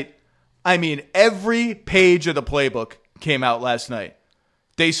last night, I mean, every page of the playbook came out last night.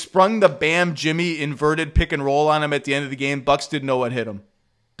 They sprung the Bam Jimmy inverted pick and roll on him at the end of the game. Bucks didn't know what hit him.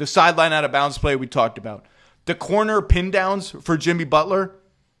 The sideline out of bounds play we talked about. The corner pin downs for Jimmy Butler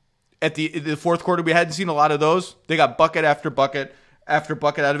at the fourth quarter. We hadn't seen a lot of those. They got bucket after bucket after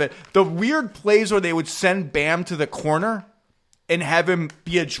bucket out of it. The weird plays where they would send Bam to the corner and have him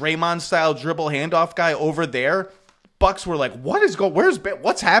be a Draymond style dribble handoff guy over there. Bucks were like,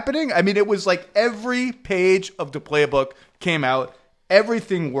 what's happening? I mean, it was like every page of the playbook came out.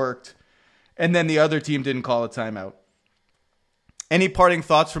 Everything worked. And then the other team didn't call a timeout. Any parting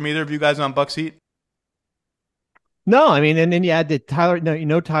thoughts from either of you guys on Bucks Heat? No, I mean, and then you had the Tyler,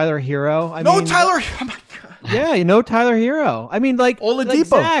 Tyler Hero. Tyler. Oh my God. Yeah, Tyler Hero. I mean, like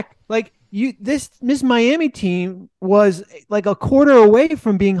Oladipo. Zach, this Miami team was like a quarter away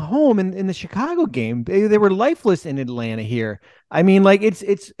from being home in the Chicago game. They were lifeless in Atlanta here. I mean, like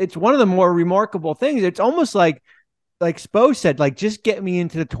it's one of the more remarkable things. It's almost like Spo said, like, just get me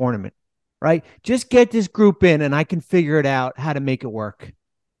into the tournament, right? Just get this group in and I can figure it out how to make it work.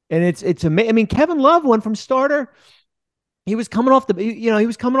 And it's amazing. I mean, Kevin Love went from starter. He was coming off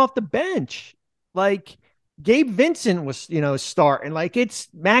the bench. Like, Gabe Vincent was, starting. Like, it's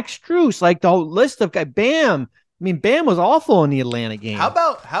Max Strus, like the whole list of guys. Bam. I mean, Bam was awful in the Atlanta game. How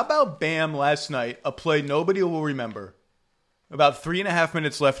about Bam last night? A play nobody will remember. About 3.5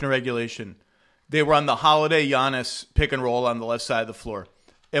 minutes left in regulation. They were on the Holiday Giannis pick and roll on the left side of the floor.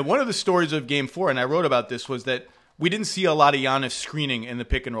 And one of the stories of Game 4, and I wrote about this, was that we didn't see a lot of Giannis screening in the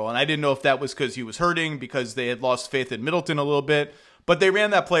pick and roll. And I didn't know if that was because he was hurting, because they had lost faith in Middleton a little bit. But they ran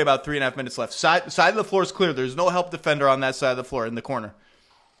that play about 3.5 minutes left. Side of the floor is clear. There's no help defender on that side of the floor in the corner.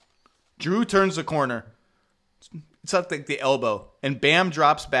 Drew turns the corner. It's up like the elbow. And Bam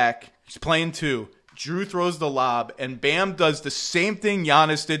drops back. He's playing two. Drew throws the lob. And Bam does the same thing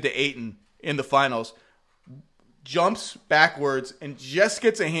Giannis did to Ayton in the finals. Jumps backwards and just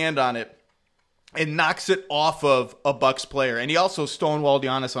gets a hand on it. and knocks it off of a Bucks player. And he also stonewalled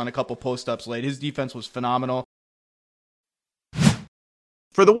Giannis on a couple post-ups late. His defense was phenomenal.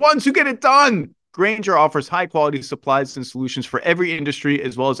 For the ones who get it done, Grainger offers high-quality supplies and solutions for every industry,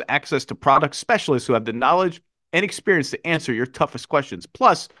 as well as access to product specialists who have the knowledge and experience to answer your toughest questions.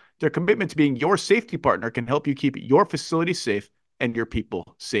 Plus, their commitment to being your safety partner can help you keep your facility safe and your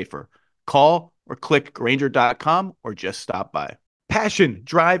people safer. Call or click Grainger.com or just stop by. Passion,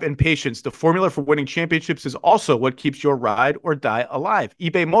 drive, and patience, the formula for winning championships, is also what keeps your ride or die alive.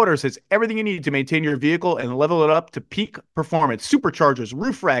 eBay Motors has everything you need to maintain your vehicle and level it up to peak performance. Superchargers,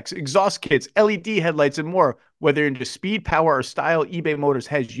 roof racks, exhaust kits, LED headlights, and more. Whether into speed, power, or style, eBay Motors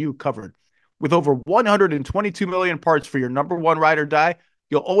has you covered. With over 122 million parts for your number one ride or die,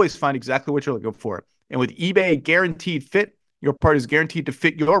 you'll always find exactly what you're looking for. And with eBay Guaranteed Fit, your part is guaranteed to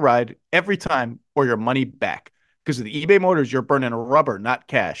fit your ride every time or your money back. Because with eBay Motors, you're burning rubber, not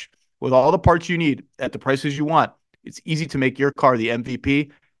cash. With all the parts you need at the prices you want, it's easy to make your car the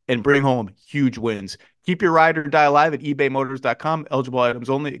MVP and bring home huge wins. Keep your ride or die alive at ebaymotors.com. Eligible items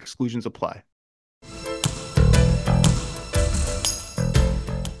only. Exclusions apply.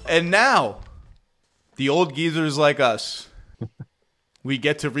 And now, the old geezers like us, we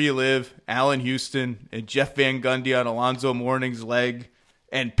get to relive Allen Houston and Jeff Van Gundy on Alonzo Mourning's leg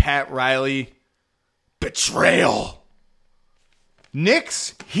and Pat Riley. Betrayal.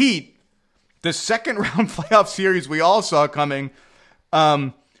 Knicks Heat, the second round playoff series we all saw coming.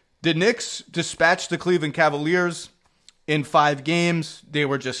 The Knicks dispatched the Cleveland Cavaliers in 5 games. They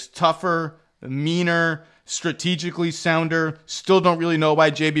were just tougher, meaner, strategically sounder. Still don't really know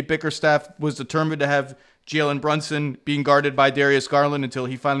why JB Bickerstaff was determined to have Jalen Brunson being guarded by Darius Garland until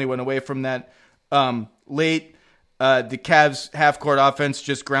he finally went away from that late. The Cavs half-court offense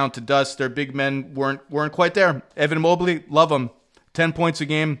just ground to dust. Their big men weren't quite there. Evan Mobley, love him. 10 points a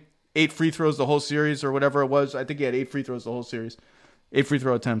game, 8 free throws the whole series or whatever it was. I think he had 8 free throws the whole series. 8 free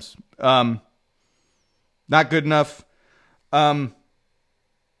throw attempts. Not good enough.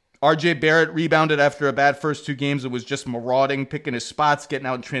 RJ Barrett rebounded after a bad first 2 games. It was just marauding, picking his spots, getting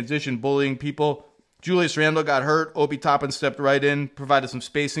out in transition, bullying people. Julius Randle got hurt. Obi Toppin stepped right in, provided some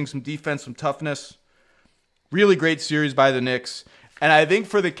spacing, some defense, some toughness. Really great series by the Knicks. And I think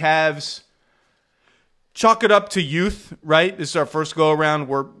for the Cavs, chalk it up to youth, right? This is our first go-around.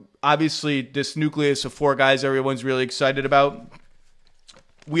 We're obviously this nucleus of 4 guys everyone's really excited about.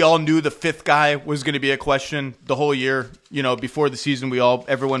 We all knew the 5th guy was going to be a question the whole year. You know, before the season,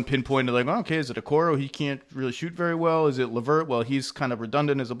 everyone pinpointed like, oh, okay, is it Okoro? He can't really shoot very well. Is it LeVert? Well, he's kind of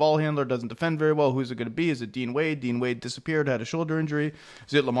redundant as a ball handler, doesn't defend very well. Who's it going to be? Is it Dean Wade? Dean Wade disappeared, had a shoulder injury.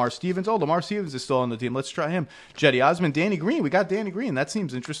 Is it Lamar Stevens? Oh, Lamar Stevens is still on the team. Let's try him. Jetty Osman, Danny Green. We got Danny Green. That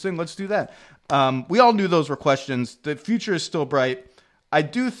seems interesting. Let's do that. We all knew those were questions. The future is still bright. I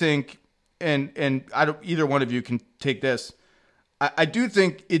do think, and I don't, either one of you can take this. I do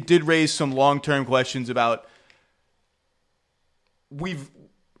think it did raise some long-term questions about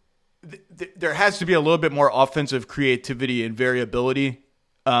there has to be a little bit more offensive creativity and variability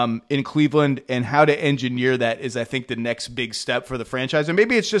in Cleveland, and how to engineer that is, I think, the next big step for the franchise. And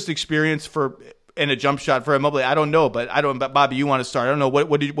maybe it's just experience and a jump shot for Mobley. I don't know, but Bobby, you want to start? I don't know. What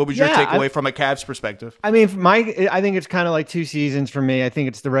was your takeaway from a Cavs perspective? I mean, I think it's kind of like 2 seasons for me. I think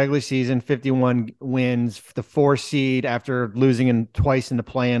it's the regular season, 51 wins, the 4 seed after losing twice in the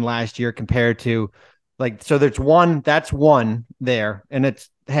play-in last year, compared to so that's one there. And it's,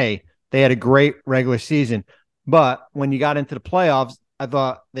 hey, they had a great regular season. But when you got into the playoffs, I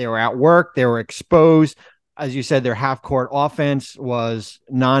thought they were outworked. They were exposed. As you said, their half-court offense was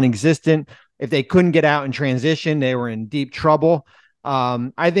non-existent. If they couldn't get out in transition, they were in deep trouble.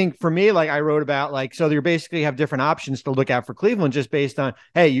 I think for me, I wrote about, so you basically have different options to look at for Cleveland, just based on,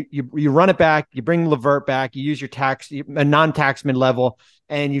 hey, you run it back, you bring LeVert back, you use your a non-tax mid-level,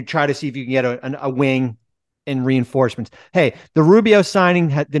 and you try to see if you can get a wing and reinforcements. Hey, the Rubio signing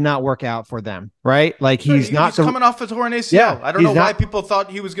did not work out for them, right? He's coming off a torn ACL. Yeah, I don't know why people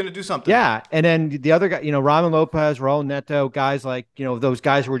thought he was going to do something. Yeah, and then the other guy, Robin Lopez, Raul Neto, guys those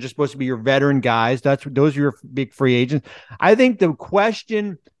guys who were just supposed to be your veteran guys. Those are your big free agents. I think the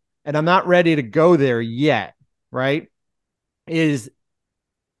question, and I'm not ready to go there yet, right, is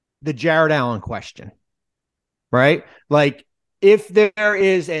the Jared Allen question, right? If there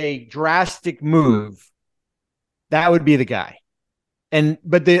is a drastic move, that would be the guy.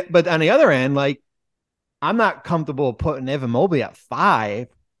 But on the other end, I'm not comfortable putting Evan Mobley at 5.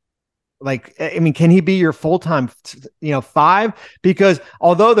 Can he be your full-time, 5? Because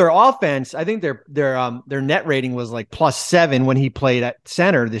although their offense, I think their net rating was +7 when he played at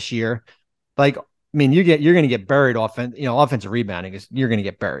center this year. I mean, you're going to get buried offensive rebounding is you're going to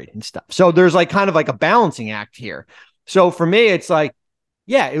get buried and stuff. So there's like kind of like a balancing act here. So for me, it's like,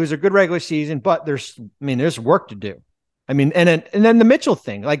 yeah, it was a good regular season, but there's work to do. I mean, and then the Mitchell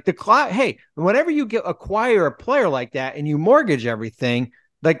thing, like the clock. Hey, whenever you acquire a player like that and you mortgage everything,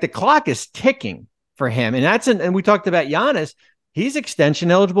 like the clock is ticking for him. And we talked about Giannis. He's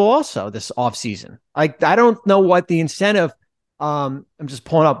extension eligible also this offseason. Like, I don't know what the incentive. I'm just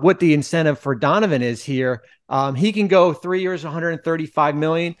pulling up what the incentive for Donovan is here. He can go 3 years, 135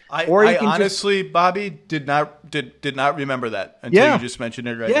 million. I honestly, Bobby, did not remember that until you just mentioned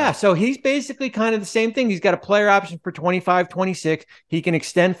it right now. Yeah, so he's basically kind of the same thing. He's got a player option for 25, 26. He can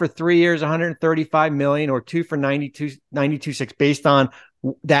extend for 3 years, 135 million, or 2 for 92.6 based on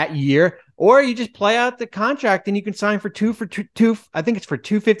that year. Or you just play out the contract and you can sign for two. I think it's for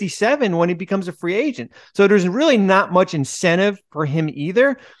 257 when he becomes a free agent. So there's really not much incentive for him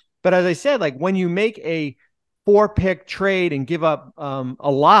either. But as I said, like when you make a 4-pick trade and give up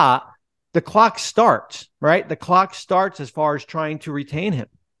a lot, the clock starts, right? The clock starts as far as trying to retain him.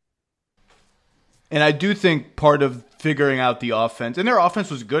 And I do think part of figuring out the offense, and their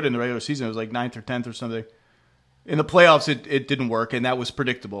offense was good in the regular season. It was like 9th or 10th or something. In the playoffs, it didn't work, and that was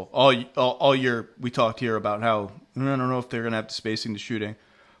predictable. All year, we talked here about how I don't know if they're going to have the spacing, the shooting.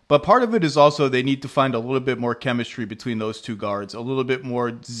 But part of it is also they need to find a little bit more chemistry between those two guards, a little bit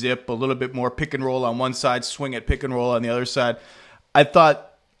more zip, a little bit more pick and roll on one side, swing at pick and roll on the other side. I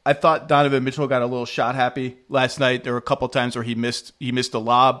thought Donovan Mitchell got a little shot happy last night. There were a couple times where he missed a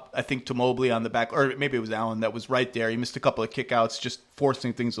lob, I think, to Mobley on the back, or maybe it was Allen that was right there. He missed a couple of kickouts, just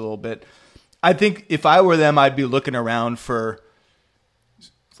forcing things a little bit. I think if I were them, I'd be looking around for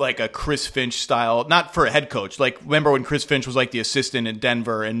like a Chris Finch style, not for a head coach. Like, remember when Chris Finch was like the assistant in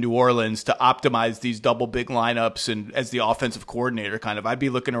Denver and New Orleans to optimize these double big lineups and as the offensive coordinator kind of. I'd be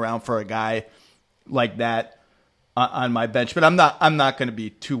looking around for a guy like that on my bench, but I'm not going to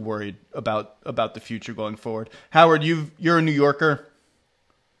be too worried about the future going forward. Howard, you're a New Yorker.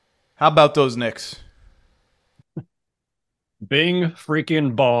 How about those Knicks? Bing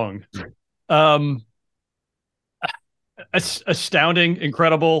freaking bong. Astounding,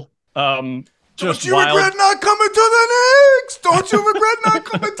 incredible. Just Don't you wild. regret not coming to the Knicks? Don't you regret not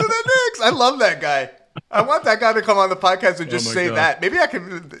coming to the Knicks? I love that guy. I want that guy to come on the podcast and just say God. That. Maybe I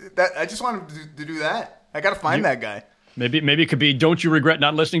can. I just want him to do that. I got to find that guy. Maybe it could be. Don't you regret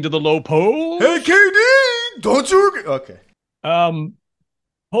not listening to the low post? Hey KD, don't you regret? Okay.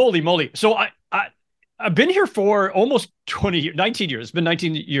 Holy moly! So I've been here for almost 20 years, 19 years. It's been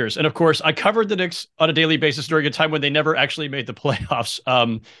 19 years. And of course, I covered the Knicks on a daily basis during a time when they never actually made the playoffs,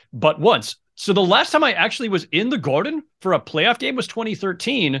 but once. So the last time I actually was in the Garden for a playoff game was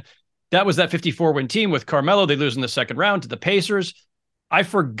 2013. That was that 54-win team with Carmelo. They lose in the second round to the Pacers. I've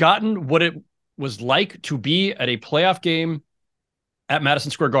forgotten what it was like to be at a playoff game at Madison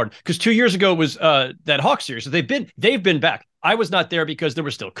Square Garden. Because 2 years ago it was that Hawks series. So they've been back. I was not there because there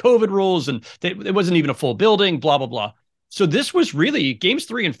were still COVID rules and it wasn't even a full building, blah, blah, blah. So this was really games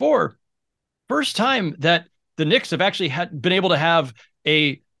 3 and 4. First time that the Knicks have actually been able to have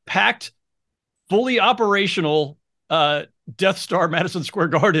a packed, fully operational Death Star Madison Square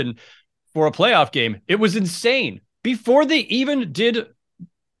Garden for a playoff game. It was insane. Before they even did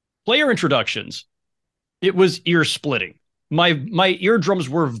player introductions, it was ear splitting. My eardrums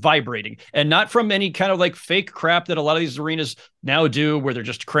were vibrating, and not from any kind of like fake crap that a lot of these arenas now do where they're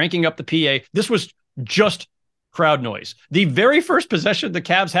just cranking up the PA. This was just crowd noise. The very first possession the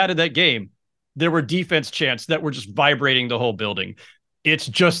Cavs had in that game, there were defense chants that were just vibrating the whole building. It's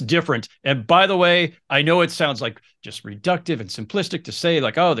just different. And by the way, I know it sounds like just reductive and simplistic to say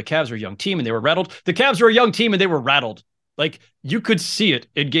like, oh, the Cavs are a young team and they were rattled. The Cavs are a young team and they were rattled. Like, you could see it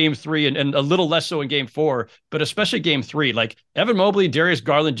in game 3 and a little less so in game 4, but especially game 3. Like, Evan Mobley, Darius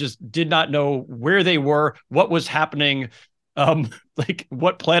Garland just did not know where they were, what was happening. Like,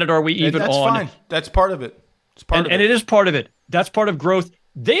 what planet are we even that's on? Fine. That's part of it. It's part of it. And it is part of it. That's part of growth.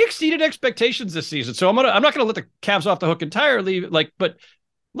 They exceeded expectations this season. So I'm not gonna let the Cavs off the hook entirely. Like, but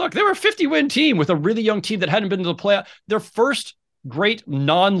look, they were a 50-win team with a really young team that hadn't been to the playoff. Their first great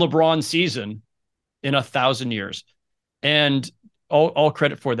non-LeBron season in 1,000 years. And all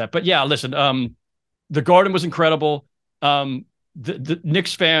credit for that. But yeah, listen, the Garden was incredible. The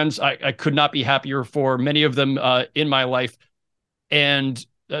Knicks fans, I could not be happier for many of them in my life. And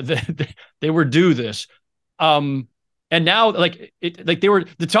they were due this. And now,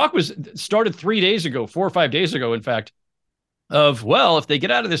 the talk was started 3 days ago, 4 or 5 days ago, in fact, of, well, if they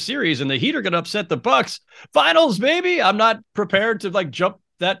get out of this series and the Heat are going to upset the Bucks, finals, maybe. I'm not prepared to jump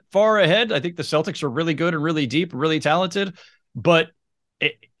that far ahead. I think the Celtics are really good and really deep, really talented, but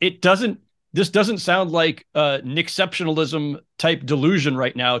it doesn't this doesn't sound like Nickceptionalism type delusion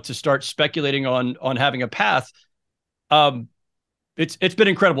right now to start speculating on having a path. It's been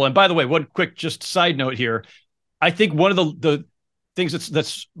incredible. And by the way, one quick just side note here. I think one of the things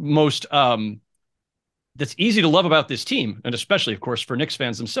that's most that's easy to love about this team, and especially, of course, for Knicks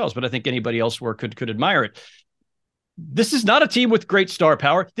fans themselves, but I think anybody elsewhere could admire it. This is not a team with great star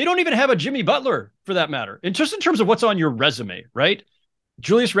power. They don't even have a Jimmy Butler, for that matter. And just in terms of what's on your resume, right?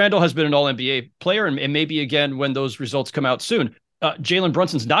 Julius Randle has been an All-NBA player, and maybe again when those results come out soon. Jalen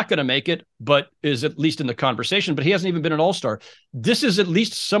Brunson's not going to make it, but is at least in the conversation, but he hasn't even been an all-star. This is at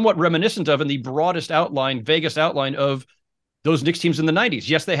least somewhat reminiscent of, in the broadest outline, vaguest outline of those Knicks teams in the 90s.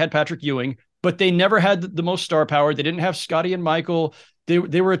 Yes, they had Patrick Ewing, but they never had the most star power. They didn't have Scottie and Michael. They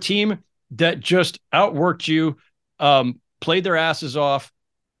were a team that just outworked you, played their asses off,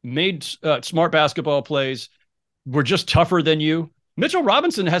 made smart basketball plays, were just tougher than you. Mitchell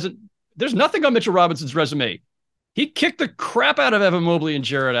Robinson there's nothing on Mitchell Robinson's resume. He kicked the crap out of Evan Mobley and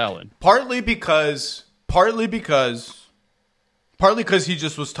Jared Allen. Partly because he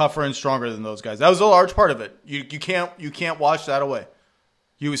just was tougher and stronger than those guys. That was a large part of it. You can't wash that away.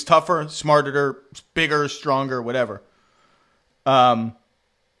 He was tougher, smarter, bigger, stronger, whatever. But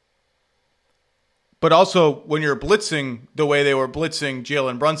also when you're blitzing the way they were blitzing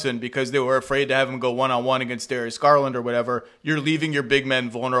Jalen Brunson because they were afraid to have him go one-on-one against Darius Garland or whatever, you're leaving your big men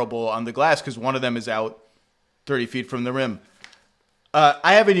vulnerable on the glass because one of them is out 30 feet from the rim.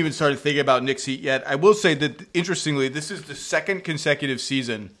 I haven't even started thinking about Knicks Heat yet. I will say that, interestingly, this is the second consecutive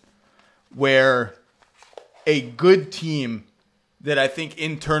season where a good team that I think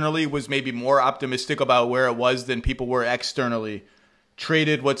internally was maybe more optimistic about where it was than people were externally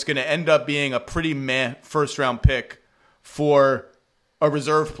traded what's going to end up being a pretty meh first-round pick for a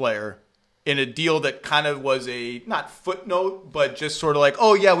reserve player in a deal that kind of was a, not footnote, but just sort of like,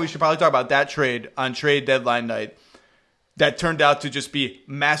 oh, yeah, we should probably talk about that trade on trade deadline night. That turned out to just be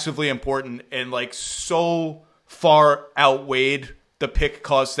massively important and like so far outweighed the pick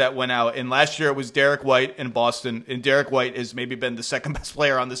costs that went out. And last year it was Derek White in Boston, and Derek White has maybe been the second best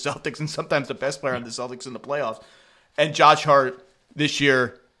player on the Celtics and sometimes the best player on the Celtics in the playoffs. And Josh Hart this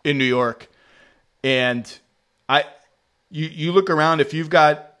year in New York. And you look around, if you've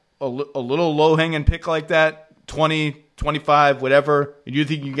got a little low-hanging pick like that, 20, 25, whatever, and you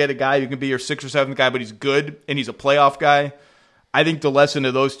think you can get a guy who can be your 6th or 7th guy, but he's good and he's a playoff guy, I think the lesson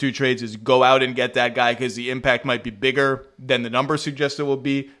of those two trades is go out and get that guy because the impact might be bigger than the numbers suggest it will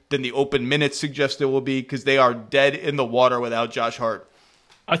be, than the open minutes suggest it will be, because they are dead in the water without Josh Hart.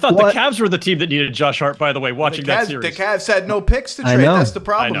 I thought the Cavs were the team that needed Josh Hart, by the way, watching that series. The Cavs had no picks to trade. That's the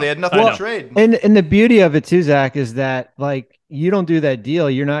problem. They had nothing to trade. And the beauty of it too, Zach, is that like you don't do that deal,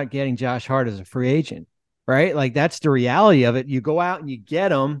 you're not getting Josh Hart as a free agent, right? Like that's the reality of it. You go out and you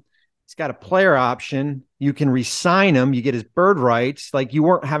get him. He's got a player option. You can re-sign him. You get his bird rights. Like you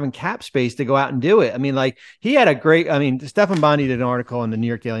weren't having cap space to go out and do it. I mean, like he had a great. I mean, Stefan Bondi did an article in the New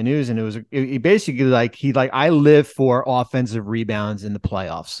York Daily News, and he basically I live for offensive rebounds in the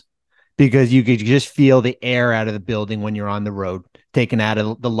playoffs because you could just feel the air out of the building when you're on the road, taken out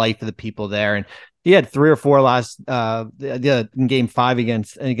of the life of the people there. And he had 3 or 4 last in Game 5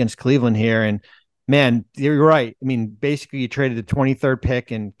 against Cleveland here, and. Man, you're right. I mean, basically, you traded the 23rd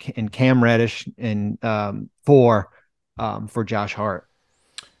pick and Cam Reddish and for Josh Hart.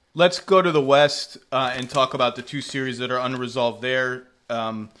 Let's go to the West and talk about the 2 series that are unresolved there.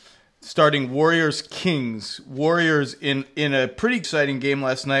 Starting Warriors-Kings. Warriors in a pretty exciting game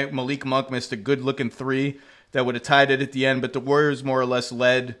last night. Malik Monk missed a good-looking 3 that would have tied it at the end, but the Warriors more or less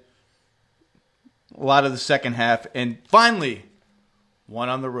led a lot of the second half, and finally won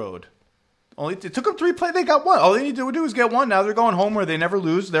on the road. It took them 3 plays. They got 1. All they need to do is get 1. Now they're going home where they never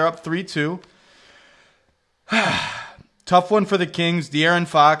lose. They're up 3-2. Tough one for the Kings. De'Aaron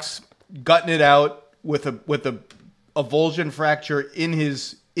Fox gutting it out with a avulsion fracture in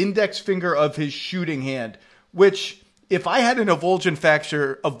his index finger of his shooting hand. Which, if I had an avulsion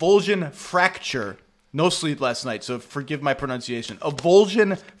fracture, no sleep last night, so forgive my pronunciation.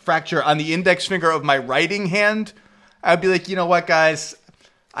 Avulsion fracture on the index finger of my writing hand, I'd be like, you know what, guys?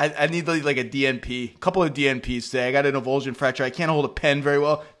 I need like a DNP, a couple of DNPs today. I got an avulsion fracture. I can't hold a pen very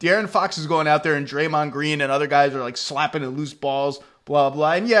well. De'Aaron Fox is going out there, and Draymond Green and other guys are like slapping at loose balls, blah,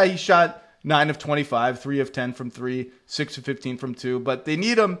 blah. And yeah, he shot 9 of 25, 3 of 10 from 3, 6 of 15 from 2. But they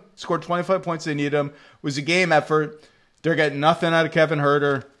need him. Scored 25 points. They need him. It was a game effort. They're getting nothing out of Kevin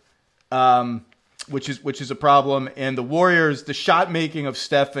Huerter, which is a problem. And the Warriors, the shot making of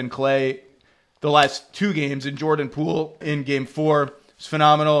Steph and Clay, the last 2 games, and Jordan Poole in Game 4. It's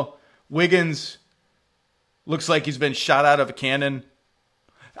phenomenal. Wiggins looks like he's been shot out of a cannon.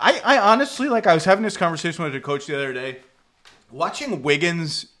 I honestly, like, I was having this conversation with a coach the other day. Watching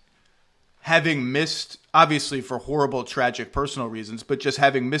Wiggins having missed, obviously for horrible, tragic personal reasons, but just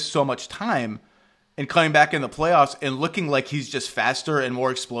having missed so much time and coming back in the playoffs and looking like he's just faster and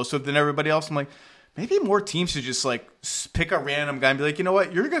more explosive than everybody else. I'm like, maybe more teams should just like pick a random guy and be like, you know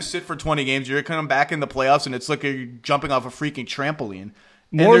what, you're going to sit for 20 games, you're going to come back in the playoffs, and it's like you're jumping off a freaking trampoline.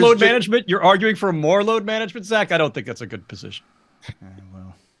 More load management? You're arguing for more load management, Zach? I don't think that's a good position.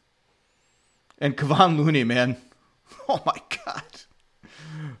 Well. And Kevon Looney, man. Oh, my God.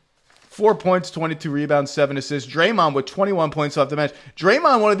 4 points, 22 rebounds, 7 assists. Draymond with 21 points off the bench.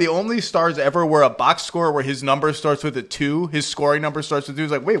 Draymond, one of the only stars ever where a box score where his number starts with a 2, his scoring number starts with 2.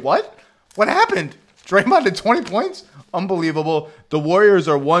 He's like, wait, what? What happened? Draymond had 20 points? Unbelievable. The Warriors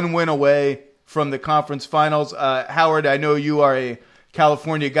are 1 win away from the conference finals. Howard, I know you are a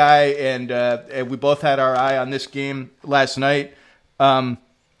California guy, and we both had our eye on this game last night.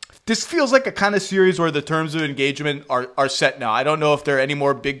 This feels like a kind of series where the terms of engagement are set now. I don't know if there are any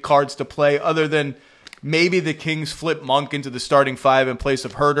more big cards to play other than maybe the Kings flip Monk into the starting 5 in place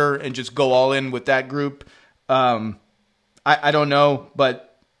of Herter and just go all in with that group. I don't know,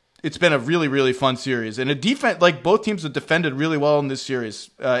 but it's been a really, really fun series. And a defense, like both teams have defended really well in this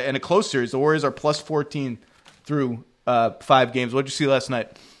series. In a close series, the Warriors are plus 14 through 5 games. What did you see last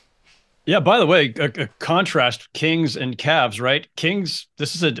night? Yeah, by the way, a contrast, Kings and Cavs, right? Kings,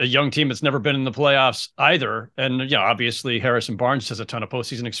 this is a young team that's never been in the playoffs either. And, yeah, obviously Harrison Barnes has a ton of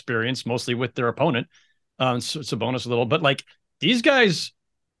postseason experience, mostly with their opponent, Sabonis a little. But, like, these guys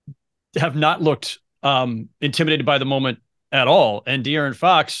have not looked intimidated by the moment at all. And De'Aaron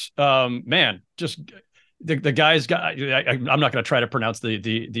Fox, man, just the guy's got, I'm not going to try to pronounce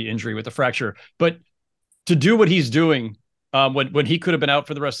the injury with the fracture, but to do what he's doing when he could have been out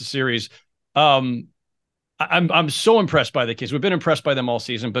for the rest of the series, I'm so impressed by the Kings. We've been impressed by them all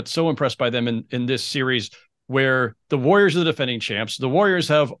season, but so impressed by them in this series where the Warriors are the defending champs. The Warriors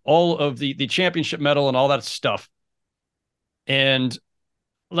have all of the championship medal and all that stuff. And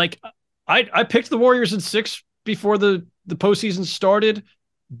like I picked the Warriors in 6 before the postseason started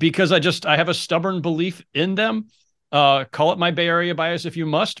because I have a stubborn belief in them. Call it my Bay Area bias if you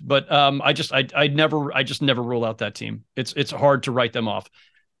must, but I just never rule out that team. It's hard to write them off,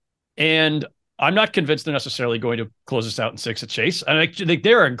 and I'm not convinced they're necessarily going to close us out in 6 at Chase. I think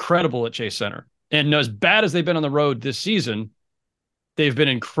they're incredible at Chase Center, and as bad as they've been on the road this season, they've been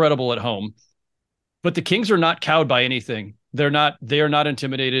incredible at home. But the Kings are not cowed by anything. They are not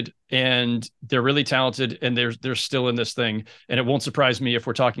intimidated, and they're really talented, and they're still in this thing. And it won't surprise me if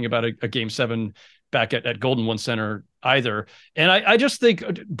we're talking about a Game 7 back at Golden One Center either. And I just think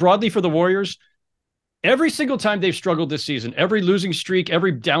broadly for the Warriors, every single time they've struggled this season, every losing streak,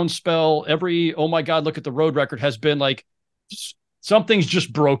 every down spell, every, oh my God, look at the road record has been like, something's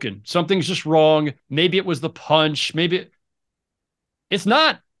just broken. Something's just wrong. Maybe it was the punch. It's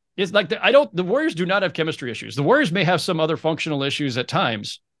not. It's like the Warriors do not have chemistry issues. The Warriors may have some other functional issues at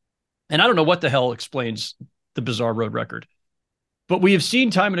times. And I don't know what the hell explains the bizarre road record. But we have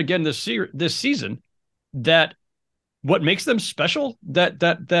seen time and again this season that what makes them special, that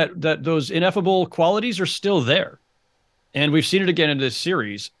those ineffable qualities are still there, and we've seen it again in this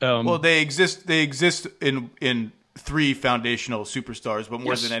series. Well, they exist in 3 foundational superstars, but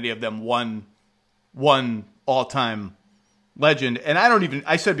more than any of them, one all-time legend. And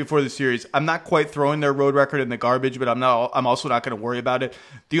I said before the series, I'm not quite throwing their road record in the garbage, but I'm also not going to worry about it.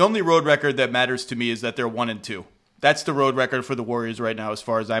 The only road record that matters to me is that they're 1-2. That's the road record for the Warriors right now, as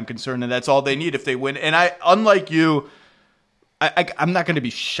far as I'm concerned, and that's all they need if they win. And unlike you, I'm not going to be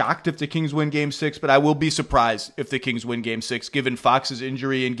shocked if the Kings win Game 6, but I will be surprised if the Kings win Game 6, given Fox's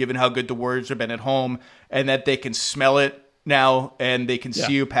injury and given how good the Warriors have been at home, and that they can smell it now and they can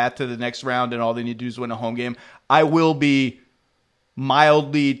see a path to the next round, and all they need to do is win a home game. I will be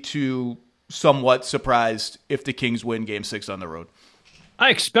mildly to somewhat surprised if the Kings win Game 6 on the road. I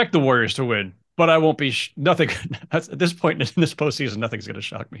expect the Warriors to win, but I won't be nothing at this point in this postseason. Nothing's going to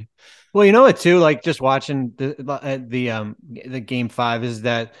shock me. Well, you know what, too, like just watching the Game 5 is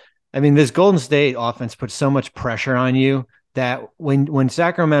that, I mean, this Golden State offense puts so much pressure on you that when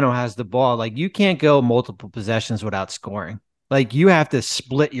Sacramento has the ball, like you can't go multiple possessions without scoring. Like you have to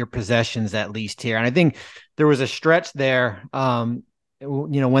split your possessions at least here. And I think there was a stretch there,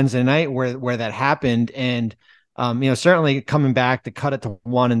 Wednesday night where that happened. And, certainly coming back to cut it to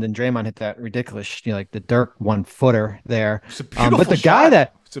 1, and then Draymond hit that ridiculous, like the Dirk 1-footer there. It's a beautiful but the shot. guy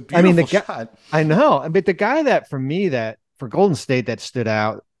that, it's a beautiful shot. I know, but the guy that for me that for Golden State that stood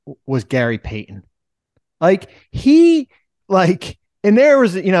out was Gary Payton. Like he And there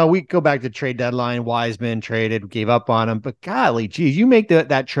was, we go back to trade deadline. Wiseman traded, gave up on him, but golly, geez, you make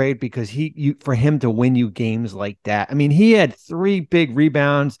that trade because for him to win you games like that. I mean, he had 3 big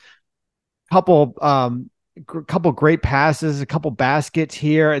rebounds, couple great passes, a couple baskets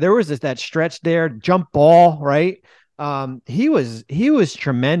here. There was that stretch there, jump ball, right? He was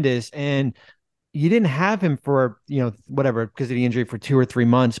tremendous, and you didn't have him for whatever because of the injury for 2 or 3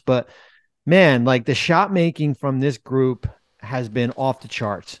 months, but man, like the shot making from this group has been off the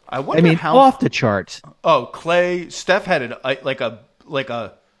charts. I mean, off the charts. Oh, Steph had like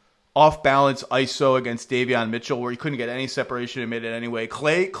a off balance ISO against Davion Mitchell where he couldn't get any separation and made it anyway.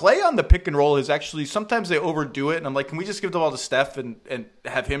 Clay on the pick and roll is actually sometimes they overdo it, and I'm like, can we just give the ball to Steph and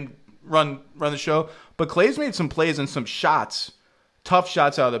have him run the show? But Clay's made some plays and some shots, tough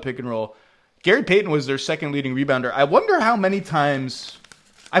shots out of the pick and roll. Gary Payton was their second leading rebounder. I wonder how many times.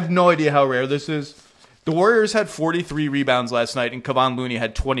 I have no idea how rare this is. The Warriors had 43 rebounds last night, and Kevon Looney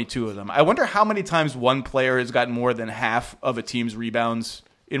had 22 of them. I wonder how many times one player has gotten more than half of a team's rebounds.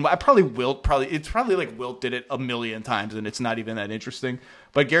 It's probably like Wilt did it a million times, and it's not even that interesting.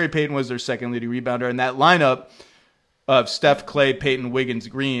 But Gary Payton was their second leading rebounder, and that lineup of Steph, Clay, Payton, Wiggins,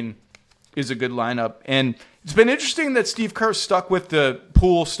 Green is a good lineup. And it's been interesting that Steve Kerr stuck with the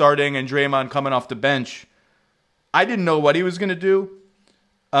Poole starting and Draymond coming off the bench. I didn't know what he was going to do.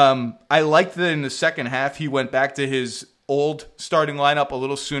 I liked that in the second half, he went back to his old starting lineup a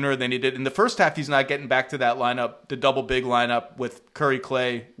little sooner than he did. In the first half, he's not getting back to that lineup, the double big lineup with Curry,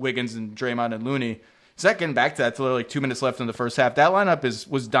 Clay, Wiggins, and Draymond and Looney. He's not getting back to that till like 2 minutes left in the first half. That lineup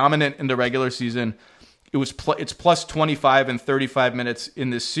was dominant in the regular season. It's plus 25 and 35 minutes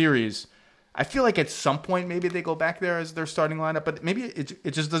in this series. I feel like at some point maybe they go back there as their starting lineup, but maybe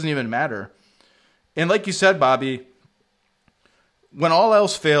it just doesn't even matter. And like you said, Bobby, when all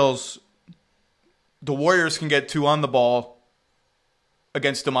else fails, the Warriors can get 2 on the ball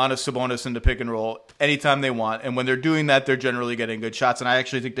against Domantas Sabonis in the pick and roll anytime they want. And when they're doing that, they're generally getting good shots. And I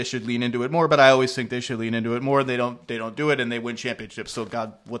actually think they should lean into it more, but I always think they should lean into it more. They don't do it, and they win championships. So,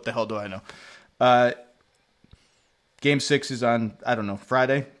 God, what the hell do I know? Game 6 is on, I don't know,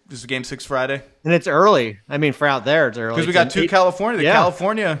 Friday. This is Game 6 Friday. And it's early. I mean, for out there, it's early. Because we got 2 California.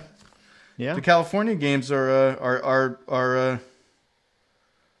 The California games are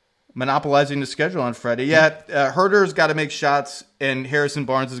monopolizing the schedule on Friday. Yeah, Herder's got to make shots, and Harrison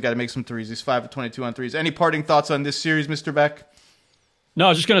Barnes has got to make some threes. He's 5 of 22 on threes. Any parting thoughts on this series, Mr. Beck? No, I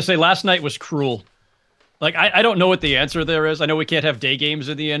was just going to say last night was cruel. Like, I don't know what the answer there is. I know we can't have day games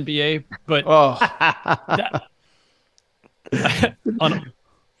in the NBA, but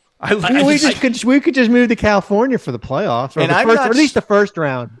we could just move to California for the playoffs, or or at least the first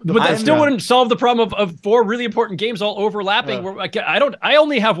round. But that still wouldn't solve the problem of 4 really important games all overlapping. Where I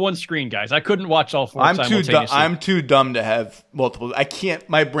only have one screen, guys. I couldn't watch all 4 simultaneously. I'm too dumb to have multiple. I can't.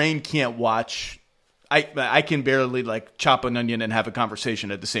 My brain can't watch. I can barely like chop an onion and have a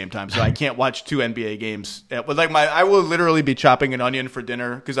conversation at the same time. So I can't watch 2 NBA games. I will literally be chopping an onion for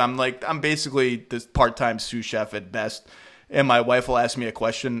dinner because I'm basically this part-time sous chef at best. And my wife will ask me a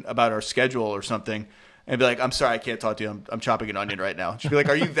question about our schedule or something and be like, I'm sorry, I can't talk to you. I'm chopping an onion right now. She'll be like,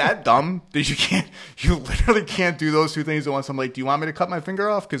 are you that dumb that you literally can't do those 2 things at once? I'm like, do you want me to cut my finger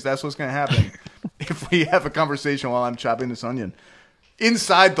off? Because that's what's going to happen if we have a conversation while I'm chopping this onion.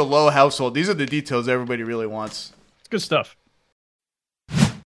 Inside the Lowe household, these are the details everybody really wants. It's good stuff.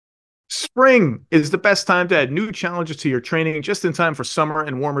 Spring is the best time to add new challenges to your training just in time for summer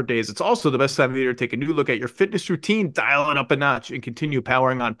and warmer days. It's also the best time of the year to take a new look at your fitness routine, dial it up a notch, and continue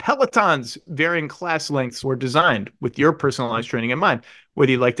powering on. Peloton's varying class lengths were designed with your personalized training in mind.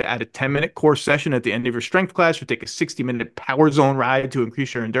 Whether you'd like to add a 10-minute core session at the end of your strength class or take a 60-minute power zone ride to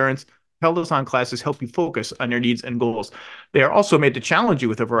increase your endurance, Peloton classes help you focus on your needs and goals. They are also made to challenge you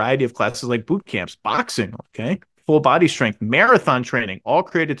with a variety of classes like boot camps, boxing, full body strength, marathon training, all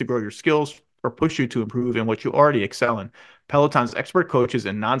created to grow your skills or push you to improve in what you already excel in. Peloton's expert coaches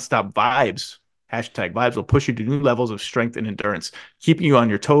and nonstop vibes, #vibes, will push you to new levels of strength and endurance, keeping you on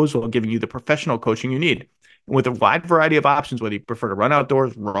your toes while giving you the professional coaching you need. And with a wide variety of options, whether you prefer to run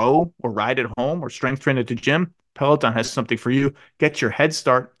outdoors, row, or ride at home, or strength train at the gym, Peloton has something for you. Get your head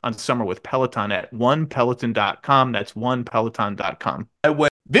start on summer with Peloton at onepeloton.com. That's onepeloton.com.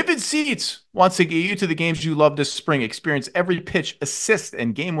 Vivid Seats wants to get you to the games you love this spring. Experience every pitch, assist,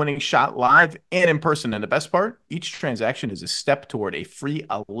 and game-winning shot live and in person. And the best part, each transaction is a step toward a free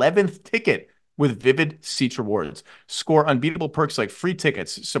 11th ticket with Vivid Seats rewards. Score unbeatable perks like free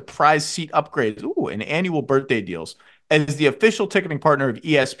tickets, surprise seat upgrades, and annual birthday deals. As the official ticketing partner of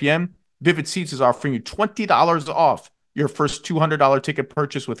ESPN, Vivid Seats is offering you $20 off your first $200 ticket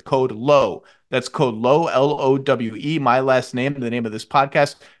purchase with code LOW. That's code LOW, LOWE, my last name, the name of this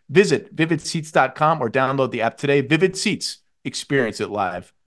podcast. Visit vividseats.com or download the app today. Vivid Seats. Experience it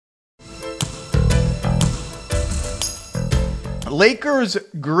live. Lakers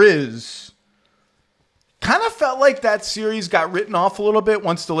Grizz. Kind of felt like that series got written off a little bit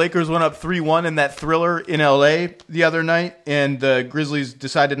once the Lakers went up 3-1 in that thriller in LA the other night, and the Grizzlies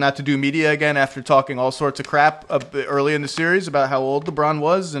decided not to do media again after talking all sorts of crap early in the series about how old LeBron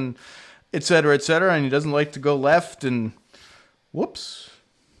was and et cetera, and he doesn't like to go left, and whoops.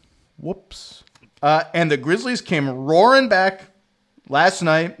 And the Grizzlies came roaring back last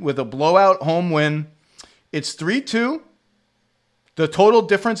night with a blowout home win. It's 3-2. The total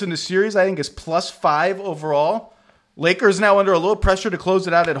difference in the series, I think, is +5 overall. Lakers now under a little pressure to close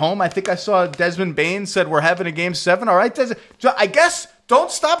it out at home. I think I saw Desmond Bain said we're having a game 7. All right, Desmond. I guess don't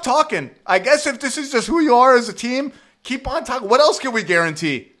stop talking. I guess if this is just who you are as a team, keep on talking. What else can we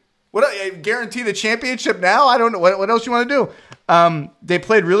guarantee? Guarantee the championship now? I don't know. What else you want to do? They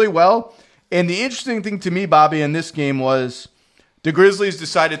played really well. And the interesting thing to me, Bobby, in this game was the Grizzlies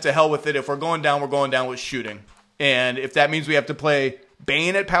decided to hell with it. If we're going down with shooting. And if that means we have to play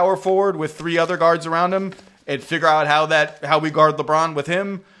Bane at power forward with 3 other guards around him and figure out how we guard LeBron with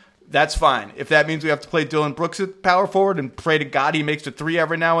him, that's fine. If that means we have to play Dylan Brooks at power forward and pray to God he makes a 3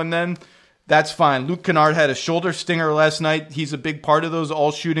 every now and then, that's fine. Luke Kennard had a shoulder stinger last night. He's a big part of those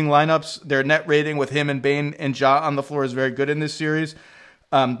all-shooting lineups. Their net rating with him and Bane and Ja on the floor is very good in this series.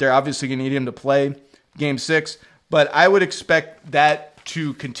 They're obviously going to need him to play Game 6. But I would expect that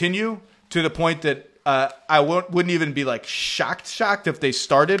to continue to the point that I wouldn't even be like shocked if they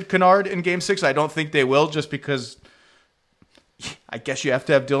started Kennard in Game 6. I don't think they will, just because I guess you have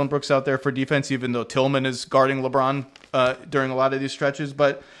to have Dylan Brooks out there for defense, even though Tillman is guarding LeBron during a lot of these stretches.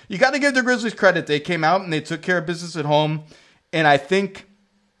 But you got to give the Grizzlies credit. They came out and they took care of business at home, and I think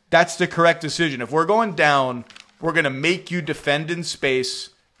that's the correct decision. If we're going down, we're going to make you defend in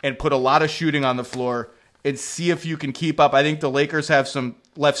space and put a lot of shooting on the floor and see if you can keep up. I think the Lakers have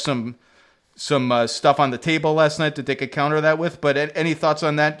left some stuff on the table last night that they could counter that with. But any thoughts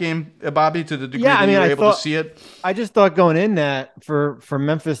on that game, Bobby, to the degree that you were able to see it? I just thought going in that for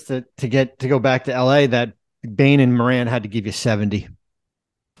Memphis to go back to LA, that Bane and Moran had to give you 70.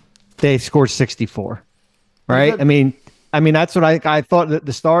 They scored 64. Right? I mean that's what I thought, that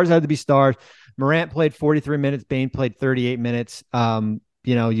the stars had to be stars. Morant played 43 minutes, Bane played 38 minutes.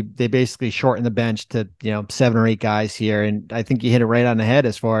 They basically shortened the bench to 7 or 8 guys here, and I think you hit it right on the head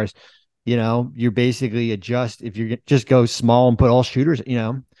as far as you basically adjust. If you just go small and put all shooters,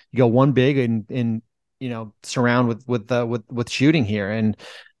 you go one big and surround with shooting here. And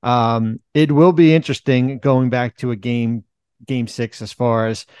it will be interesting going back to a game 6 as far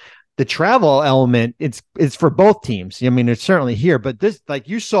as the travel element. It's for both teams. I mean, it's certainly here, but this, like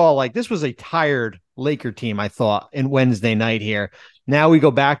you saw, like this was a tired Laker team, I thought, in Wednesday night here. Now we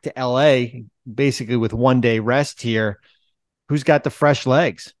go back to LA basically with 1 day rest here. Who's got the fresh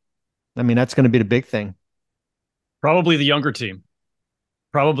legs? I mean, that's going to be the big thing. Probably the younger team.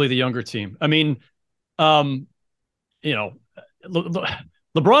 I mean, LeBron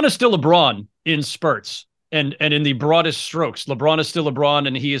is still LeBron in spurts and in the broadest strokes. LeBron is still LeBron,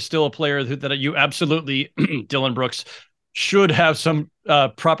 and he is still a player that you absolutely, Dylan Brooks, should have some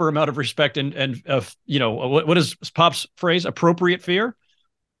proper amount of respect and what is Pop's phrase? Appropriate fear?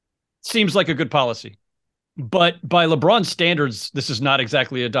 Seems like a good policy. But by LeBron's standards, this is not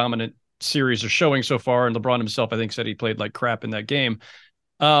exactly a dominant series of showing so far. And LeBron himself, I think, said he played like crap in that game.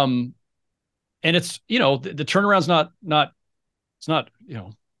 And it's, the turnaround's it's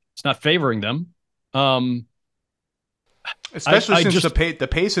not favoring them. Especially since the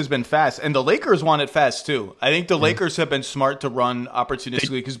pace has been fast, and the Lakers want it fast too. I think the Lakers have been smart to run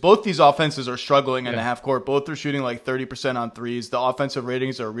opportunistically because both these offenses are struggling in the half court. Both are shooting like 30% on threes. The offensive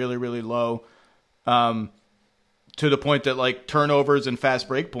ratings are really, really low. To the point that like turnovers and fast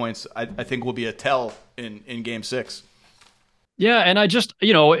break points, I think will be a tell in Game 6. Yeah, and I just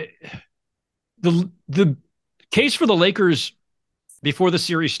the case for the Lakers before the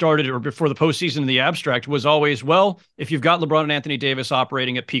series started or before the postseason in the abstract was always, well, if you've got LeBron and Anthony Davis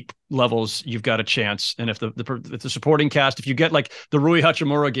operating at peak levels, you've got a chance. And if the supporting cast, if you get like the Rui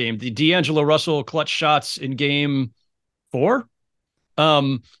Hachimura game, the D'Angelo Russell clutch shots in Game 4,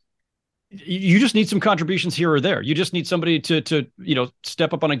 you just need some contributions here or there. You just need somebody to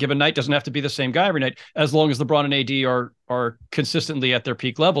step up on a given night. Doesn't have to be the same guy every night, as long as LeBron and AD are consistently at their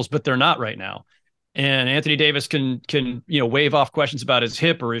peak levels, but they're not right now. And Anthony Davis can wave off questions about his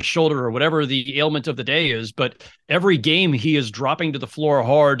hip or his shoulder or whatever the ailment of the day is, but every game he is dropping to the floor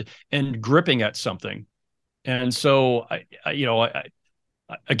hard and gripping at something. And so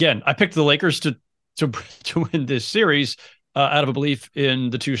again, I picked the Lakers to win this series out of a belief in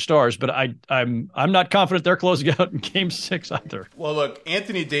the two stars, but I'm not confident they're closing out in Game 6 either. Well, look,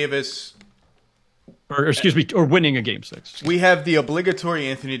 Anthony Davis, or excuse me, or winning a Game 6. we have the obligatory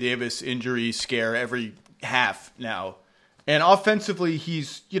Anthony Davis injury scare every half now. And offensively,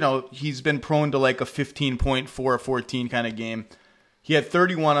 he's been prone to like a 15.4 14 kind of game. He had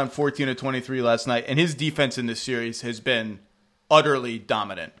 31 on 14 of 23 last night, and his defense in this series has been utterly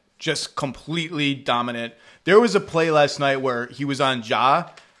dominant, just completely dominant. There was a play last night where he was on Ja,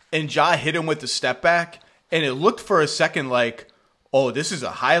 and Ja hit him with the step back, and it looked for a second like, oh, this is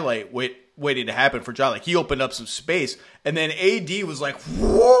a highlight waiting to happen for Ja. Like, he opened up some space, and then AD was like,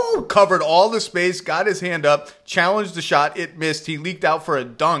 whoa, covered all the space, got his hand up, challenged the shot, it missed, he leaked out for a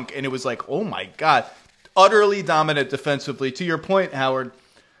dunk, and it was like, oh my God. Utterly dominant defensively. To your point, Howard,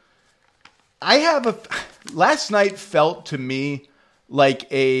 last night felt to me like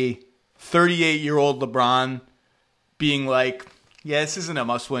a 38-year-old LeBron being like, yeah, this isn't a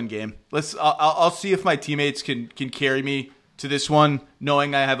must-win game. I'll see if my teammates can carry me to this one,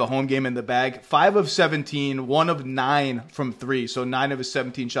 knowing I have a home game in the bag. 5 of 17, 1 of 9 from 3. So 9 of his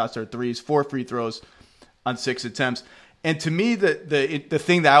 17 shots are threes, 4 free throws on 6 attempts. And to me, the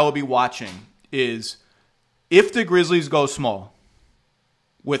thing that I will be watching is, if the Grizzlies go small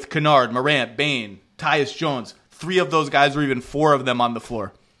with Kennard, Morant, Bane, Tyus Jones, 3 of those guys or even 4 of them on the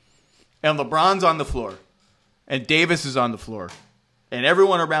floor, and LeBron's on the floor, and Davis is on the floor, and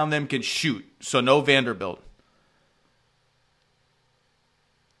everyone around them can shoot, so no Vanderbilt,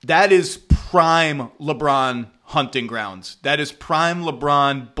 that is prime LeBron hunting grounds. That is prime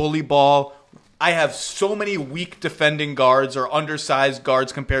LeBron bully ball. I have so many weak defending guards or undersized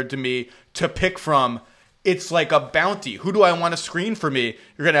guards compared to me to pick from. It's like a bounty. Who do I want to screen for me?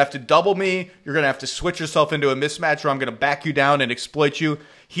 You're going to have to double me. You're going to have to switch yourself into a mismatch, or I'm going to back you down and exploit you.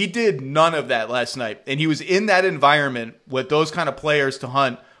 He did none of that last night. And he was in that environment with those kind of players to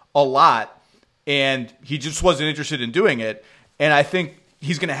hunt a lot. And he just wasn't interested in doing it. And I think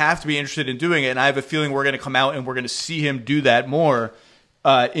he's going to have to be interested in doing it. And I have a feeling we're going to come out and we're going to see him do that more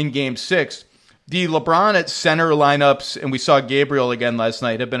in Game 6. The LeBron at center lineups, and we saw Gabriel again last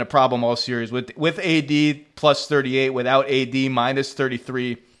night, have been a problem all series. With AD plus 38, without AD minus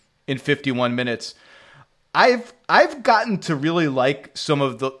 33 in 51 minutes. I've gotten to really like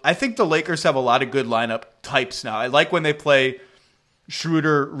I think the Lakers have a lot of good lineup types now. I like when they play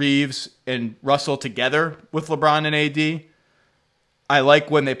Schroeder, Reeves, and Russell together with LeBron and AD. I like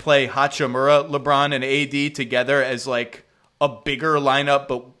when they play Hachimura, LeBron, and AD together as like a bigger lineup,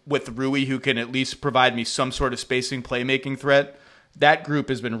 but with Rui, who can at least provide me some sort of spacing playmaking threat. That group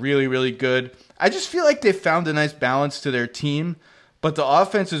has been really, really good. I just feel like they've found a nice balance to their team, but the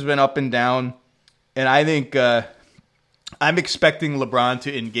offense has been up and down, and I think I'm expecting LeBron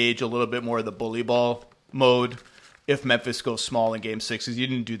to engage a little bit more of the bully ball mode if Memphis goes small in Game 6, because you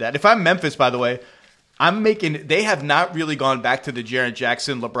didn't do that. If I'm Memphis, by the way, they have not really gone back to the Jaren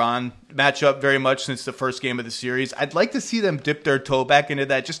Jackson-LeBron matchup very much since the first game of the series. I'd like to see them dip their toe back into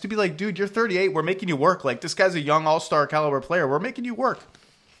that just to be like, dude, you're 38. We're making you work. Like, this guy's a young all-star caliber player. We're making you work.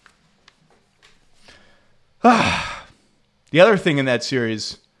 The other thing in that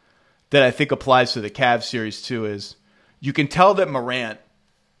series that I think applies to the Cavs series too is you can tell that Morant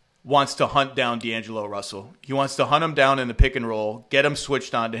wants to hunt down D'Angelo Russell. He wants to hunt him down in the pick and roll, get him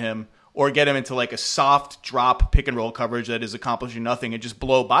switched onto him, or get him into like a soft drop pick and roll coverage that is accomplishing nothing and just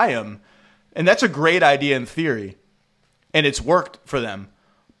blow by him. And that's a great idea in theory. And it's worked for them.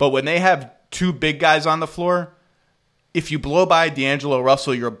 But when they have 2 big guys on the floor, if you blow by D'Angelo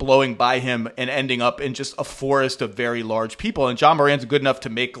Russell, you're blowing by him and ending up in just a forest of very large people. And John Morant's good enough to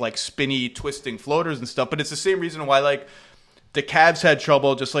make like spinny, twisting floaters and stuff. But it's the same reason why like the Cavs had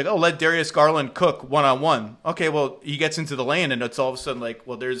trouble just like, oh, let Darius Garland cook one-on-one. Okay, well, he gets into the lane and it's all of a sudden like,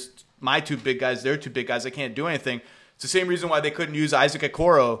 well, there's my 2 big guys, their 2 big guys. I can't do anything. It's the same reason why they couldn't use Isaac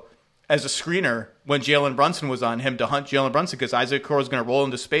Okoro as a screener when Jalen Brunson was on him to hunt Jalen Brunson, because Isaac Okoro is going to roll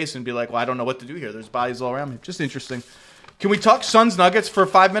into space and be like, well, I don't know what to do here. There's bodies all around me. Just interesting. Can we talk Suns Nuggets for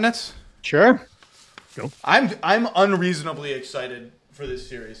 5 minutes? Sure. Go. I'm unreasonably excited for this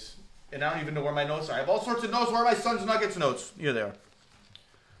series. And I don't even know where my notes are. I have all sorts of notes. Where are my Suns Nuggets notes? Here they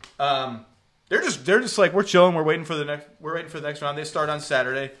are. They're just like, we're chilling. We're waiting for the next round. They start on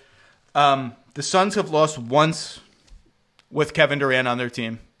Saturday. The Suns have lost once with Kevin Durant on their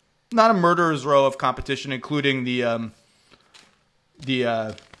team. Not a murderer's row of competition, including the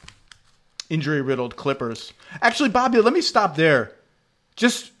injury-riddled Clippers. Actually, Bobby, let me stop there.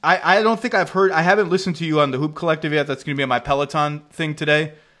 Just, I don't think I haven't listened to you on the Hoop Collective yet. That's going to be on my Peloton thing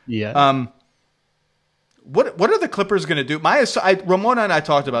today. Yeah. what are the Clippers going to do? Ramona and I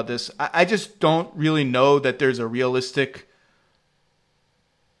talked about this. I just don't really know that there's a realistic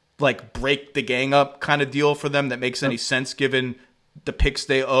like break the gang up kind of deal for them that makes any sense given the picks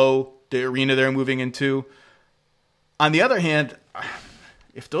they owe, the arena they're moving into. On the other hand,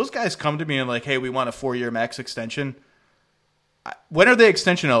 if those guys come to me and like, hey, we want a 4-year max extension, when are they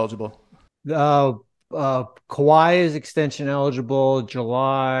extension eligible? Kawhi is extension eligible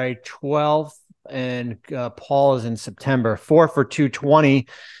July 12th, and Paul is in September. 4 for 220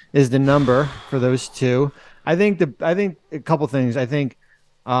 is the number for those two. I think a couple things. I think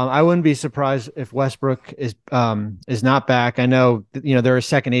I wouldn't be surprised if Westbrook is not back. I know they're a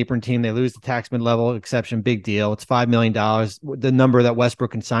second apron team. They lose the tax mid-level exception, big deal. It's $5 million. The number that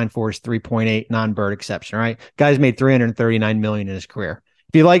Westbrook can sign for is 3.8 non-bird exception. Right, guy's made $339 million in his career.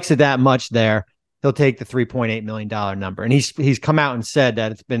 If he likes it that much, he'll take the $3.8 million number. And he's come out and said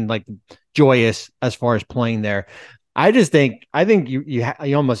that it's been like joyous as far as playing there. I think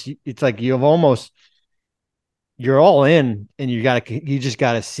it's like you're all in, and you just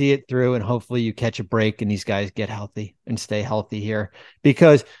got to see it through, and hopefully you catch a break and these guys get healthy and stay healthy here,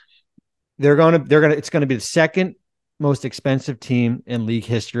 because it's going to be the second most expensive team in league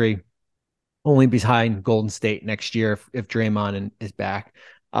history, only behind Golden State next year if Draymond is back.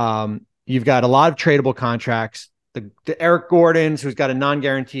 You've got a lot of tradable contracts. The Eric Gordon's, who's got a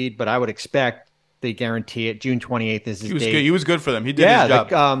non-guaranteed, but I would expect they guarantee it. June 28th is his date. He was good for them. He did his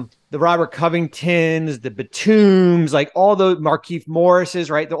job. The Robert Covingtons, the Batums, like all those Markieff Morrises,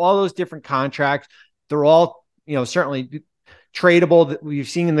 right? All those different contracts. They're all, certainly tradable. That we've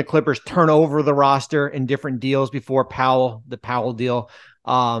seen in the Clippers turn over the roster in different deals before the Powell deal.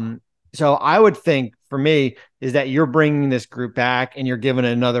 So I would think, for me, is that you're bringing this group back and you're giving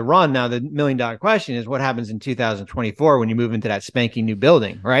it another run. Now, the $1 million question is what happens in 2024 when you move into that spanking new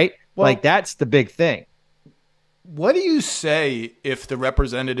building, right? Well, like that's the big thing. What do you say if the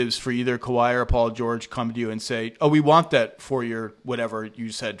representatives for either Kawhi or Paul George come to you and say, "Oh, we want that 4-year, whatever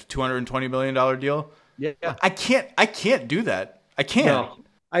you said, $220 million deal"? Yeah, I can't do that. I can't. No,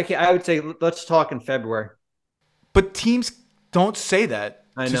 I can't. I would say let's talk in February. But teams don't say that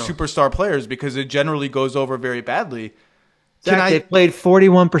to know. Superstar players because it generally goes over very badly. Zach, they played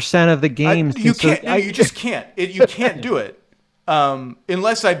 41% of the games. You can't. You just can't. You can't do it.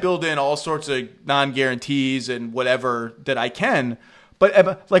 Unless I build in all sorts of non-guarantees and whatever that I can.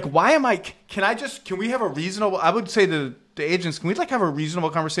 But like, why am I? Can we have a reasonable? I would say to the agents, can we like have a reasonable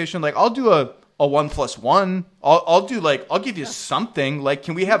conversation? Like, I'll do a 1+1. I'll give you something. Like,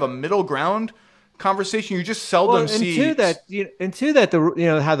 can we have a middle ground conversation? You just seldom see. Into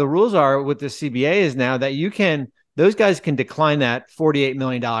that, how the rules are with the CBA is now that those guys can decline that $48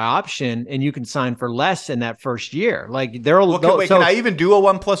 million option and you can sign for less in that first year. Like can I even do a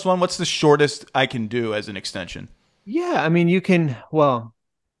 1+1? What's the shortest I can do as an extension? Yeah. I mean, you decline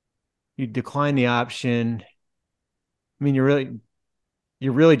the option. I mean, you're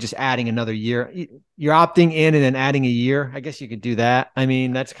really just adding another year. You're opting in and then adding a year. I guess you could do that. I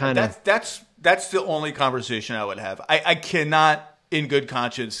mean, that's kind of, that's the only conversation I would have. I cannot, in good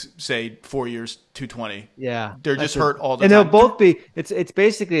conscience, say 4 years, 220. Yeah, they're just hurt all the time. And they'll both be. It's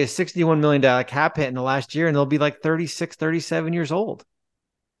basically a $61 million cap hit in the last year, and they'll be like 36, 37 years old.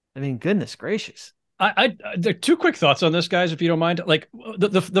 I mean, goodness gracious. There are two quick thoughts on this, guys, if you don't mind. Like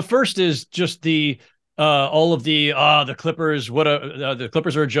the first is just the Clippers. The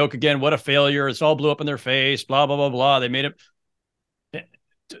Clippers are a joke again. What a failure! It's all blew up in their face. Blah blah blah blah. They made it.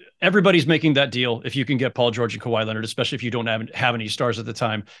 Everybody's making that deal if you can get Paul George and Kawhi Leonard, especially if you don't have any stars at the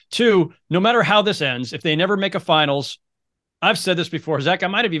time. Two, no matter how this ends, if they never make a finals, I've said this before, Zach, I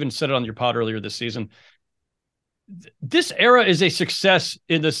might have even said it on your pod earlier this season. This era is a success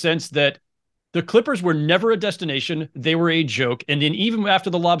in the sense that the Clippers were never a destination. They were a joke. And then even after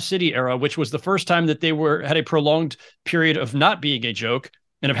the Lob City era, which was the first time that they had a prolonged period of not being a joke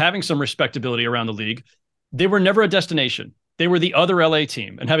and of having some respectability around the league, they were never a destination. They were the other LA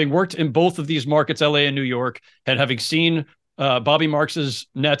team. And having worked in both of these markets, LA and New York, and having seen Bobby Marks's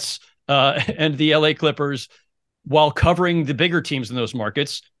Nets and the LA Clippers while covering the bigger teams in those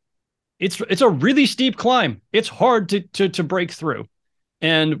markets, it's a really steep climb. It's hard to break through.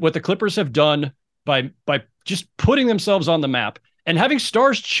 And what the Clippers have done by just putting themselves on the map and having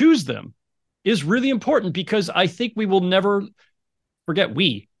stars choose them is really important, because I think we will never forget,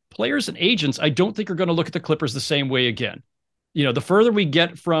 players and agents, I don't think are going to look at the Clippers the same way again. The further we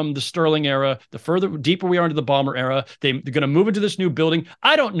get from the Sterling era, the deeper we are into the Bomber era. They're going to move into this new building.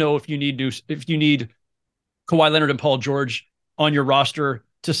 I don't know if you need Kawhi Leonard and Paul George on your roster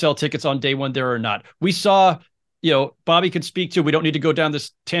to sell tickets on day one there or not. We saw, Bobby could speak to, we don't need to go down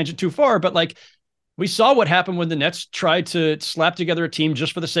this tangent too far, but like We saw what happened when the Nets tried to slap together a team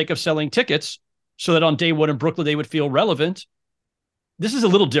just for the sake of selling tickets so that on day one in Brooklyn, they would feel relevant. This is a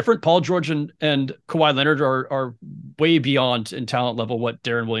little different. Paul George and Kawhi Leonard are way beyond in talent level what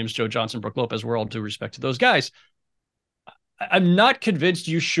Darren Williams, Joe Johnson, Brook Lopez were, all due respect to those guys. I'm not convinced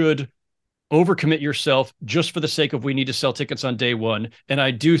you should overcommit yourself just for the sake of we need to sell tickets on day one. And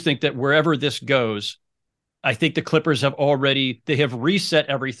I do think that wherever this goes, I think the Clippers have reset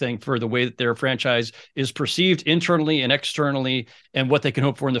everything for the way that their franchise is perceived internally and externally and what they can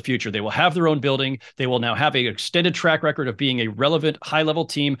hope for in the future. They will have their own building. They will now have an extended track record of being a relevant, high-level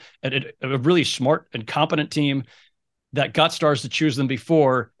team, and a really smart and competent team that got stars to choose them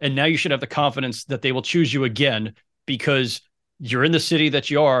before. And now you should have the confidence that they will choose you again because you're in the city that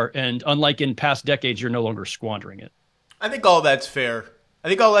you are. And unlike in past decades, you're no longer squandering it. I think all that's fair. I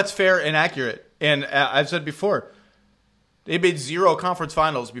think all that's fair and accurate. And I've said before, they made 0 conference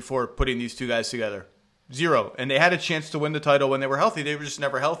finals before putting these two guys together. 0. And they had a chance to win the title when they were healthy. They were just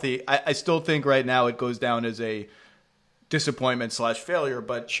never healthy. I still think right now it goes down as a disappointment / failure,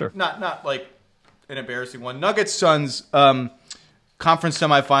 but sure, not like an embarrassing one. Nuggets Suns conference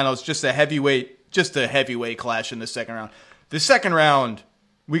semifinals, just a heavyweight clash in the second round. The second round,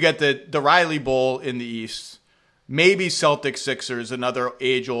 we get the Riley Bowl in the East. Maybe Celtics Sixers, another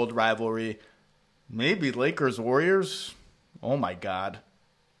age-old rivalry. Maybe Lakers Warriors. Oh my God.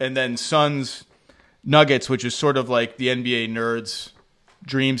 And then Suns Nuggets, which is sort of like the NBA nerds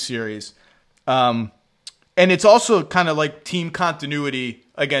dream series. And it's also kind of like team continuity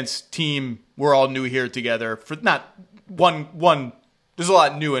against team we're all new here together. For not one there's a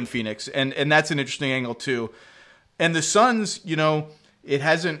lot new in Phoenix, and that's an interesting angle too. And the Suns,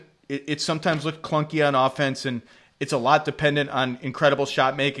 it sometimes looked clunky on offense, and it's a lot dependent on incredible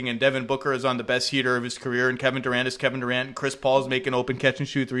shot making, and Devin Booker is on the best heater of his career, and Kevin Durant is Kevin Durant, and Chris Paul is making open catch and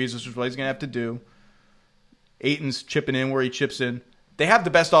shoot threes, which is what he's going to have to do. Ayton's chipping in where he chips in. They have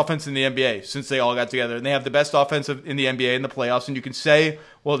the best offense in the NBA since they all got together, and they have the best offense in the NBA in the playoffs, and you can say,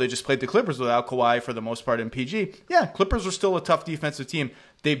 well, they just played the Clippers without Kawhi for the most part in PG. Yeah, Clippers are still a tough defensive team.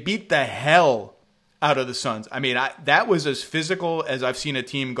 They beat the hell out of the Suns. I mean, that was as physical as I've seen a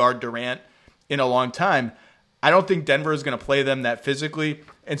team guard Durant in a long time. I don't think Denver is going to play them that physically.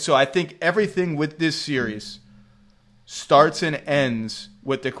 And so I think everything with this series starts and ends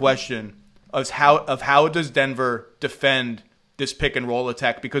with the question of how does Denver defend this pick and roll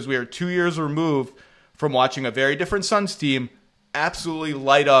attack, because we are 2 years removed from watching a very different Suns team absolutely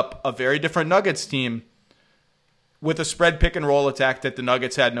light up a very different Nuggets team with a spread pick and roll attack that the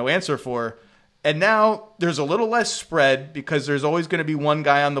Nuggets had no answer for. And now there's a little less spread because there's always going to be one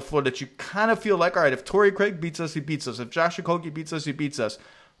guy on the floor that you kind of feel like, all right, if Torrey Craig beats us, he beats us. If Josh Okogie beats us, he beats us.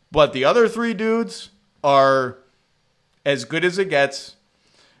 But the other 3 dudes are as good as it gets.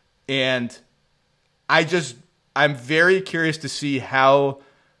 And I'm very curious to see how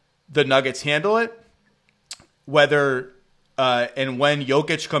the Nuggets handle it, whether and when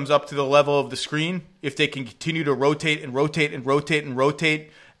Jokic comes up to the level of the screen, if they can continue to rotate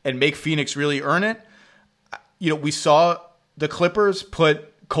and make Phoenix really earn it. We saw the Clippers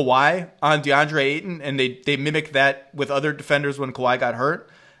put Kawhi on DeAndre Ayton, and they mimicked that with other defenders when Kawhi got hurt,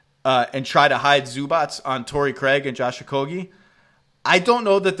 and try to hide Zubats on Torrey Craig and Josh Okogie. I don't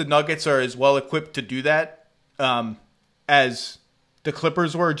know that the Nuggets are as well equipped to do that as the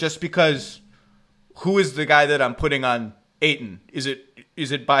Clippers were, just because who is the guy that I'm putting on Ayton? Is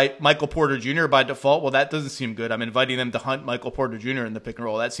it by Michael Porter Jr. by default? Well, that doesn't seem good. I'm inviting them to hunt Michael Porter Jr. in the pick and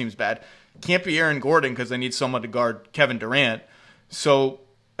roll. That seems bad. Can't be Aaron Gordon because I need someone to guard Kevin Durant. So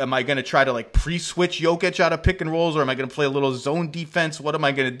am I going to try to pre-switch Jokic out of pick and rolls, or am I going to play a little zone defense? What am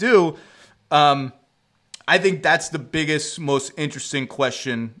I going to do? I think that's the biggest, most interesting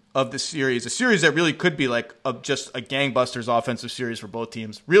question of the series. A series that really could be just a gangbusters offensive series for both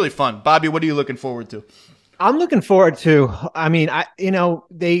teams. Really fun. Bobby, what are you looking forward to? I'm looking forward to. I mean,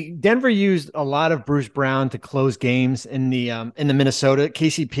 Denver used a lot of Bruce Brown to close games in the Minnesota.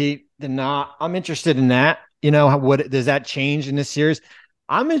 KCP did not. I'm interested in that. What does that change in this series?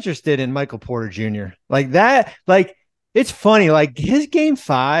 I'm interested in Michael Porter Jr. It's funny. His game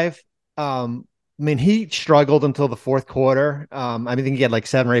 5. He struggled until the fourth quarter. I think he had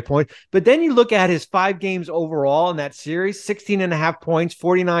 7 or 8 points. But then you look at his 5 games overall in that series, 16.5 points,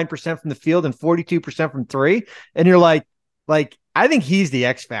 49% from the field and 42% from 3. And you're like, I think he's the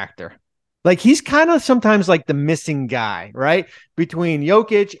X factor. He's kind of sometimes the missing guy, right? Between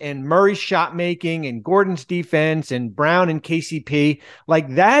Jokic and Murray's shot making and Gordon's defense and Brown and KCP.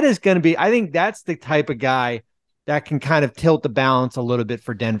 That is going to be, I think that's the type of guy that can kind of tilt the balance a little bit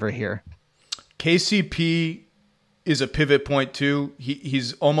for Denver here. KCP is a pivot point too.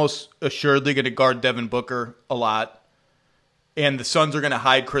 He's almost assuredly going to guard Devin Booker a lot, and the Suns are going to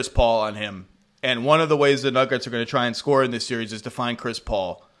hide Chris Paul on him. And one of the ways the Nuggets are going to try and score in this series is to find Chris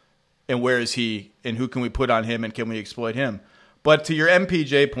Paul. And where is he? And who can we put on him? And can we exploit him? But to your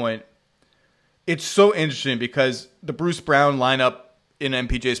MPJ point, it's so interesting because the Bruce Brown lineup in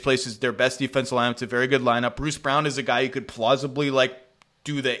MPJ's place is their best defensive lineup. It's a very good lineup. Bruce Brown is a guy you could plausibly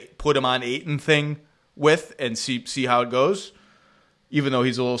do the put him on Ayton thing with and see how it goes. Even though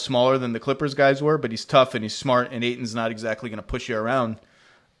he's a little smaller than the Clippers guys were, but he's tough and he's smart, and Ayton's not exactly going to push you around.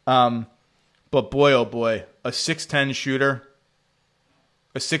 But boy, oh boy, a 6'10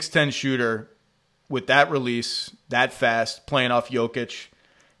 shooter with that release, that fast, playing off Jokic,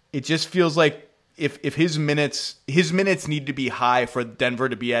 it just feels like if his minutes need to be high for Denver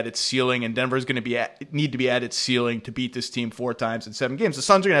to be at its ceiling, and Denver's going to need to be at its ceiling to beat this team 4 times in 7 games. The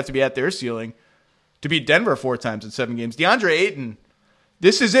Suns are going to have to be at their ceiling to beat Denver 4 times in 7 games. DeAndre Ayton,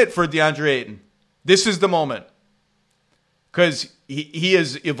 this is it for DeAndre Ayton. This is the moment. Because he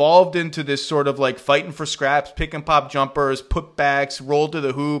has evolved into this sort of like fighting for scraps, pick and pop jumpers, putbacks, roll to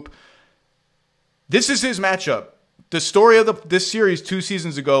the hoop. This is his matchup. The story of this series 2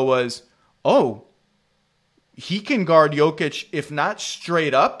 seasons ago was, he can guard Jokic, if not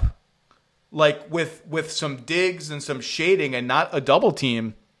straight up, like with some digs and some shading and not a double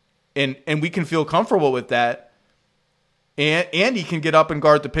team. And we can feel comfortable with that. And he can get up and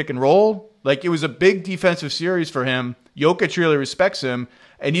guard the pick and roll. Like, it was a big defensive series for him. Jokic really respects him,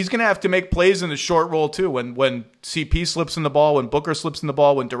 and he's going to have to make plays in the short roll too. When CP slips in the ball, when Booker slips in the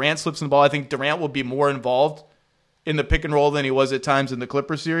ball, when Durant slips in the ball, I think Durant will be more involved in the pick and roll than he was at times in the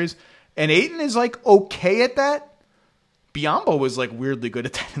Clippers series. And Ayton is like okay at that. Biyombo was like weirdly good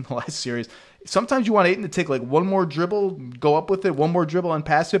at that in the last series. Sometimes you want Ayton to take like one more dribble, go up with it, one more dribble and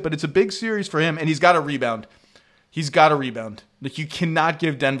pass it, but it's a big series for him, and he's got to rebound. He's got to rebound. Like, you cannot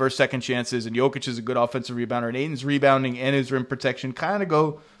give Denver second chances, and Jokic is a good offensive rebounder, and Ayton's rebounding and his rim protection kind of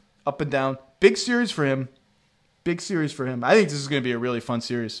go up and down. Big series for him. Big series for him. I think this is going to be a really fun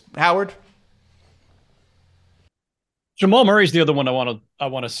series. Howard? Jamal Murray's the other one I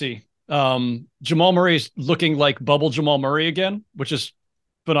want to see. Jamal Murray's looking like bubble Jamal Murray again, which is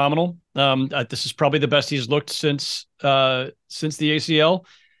phenomenal. This is probably the best he's looked since the ACL.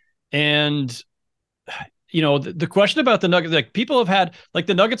 And the question about the Nuggets, like, people have had, like,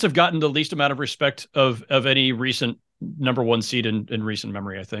 the Nuggets have gotten the least amount of respect of any recent number 1 seed in recent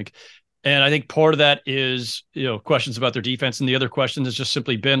memory, I think. And I think part of that is, questions about their defense. And the other question has just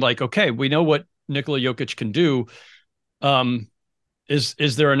simply been like, okay, we know what Nikola Jokic can do.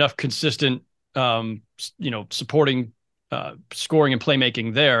 Is there enough consistent, supporting, scoring and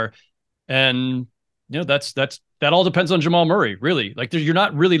playmaking there? And, that all depends on Jamal Murray, really. Like, you're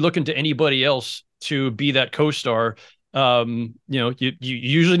not really looking to anybody else to be that co-star. You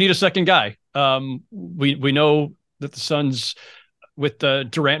usually need a second guy. We know that the Suns with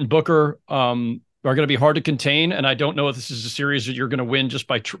Durant and Booker are going to be hard to contain, and I don't know if this is a series that you're going to win just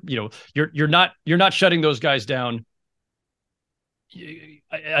by you're not shutting those guys down.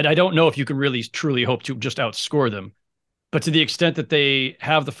 I don't know if you can really truly hope to just outscore them, but to the extent that they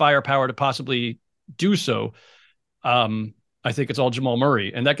have the firepower to possibly do so, I think it's all Jamal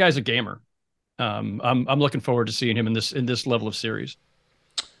Murray, and that guy's a gamer. I'm looking forward to seeing him in this level of series.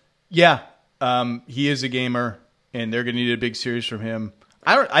 Yeah, he is a gamer, and they're going to need a big series from him.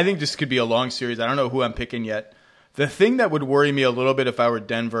 I think this could be a long series. I don't know who I'm picking yet. The thing that would worry me a little bit if I were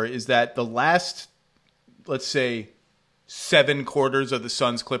Denver is that the last, let's say, 7 quarters of the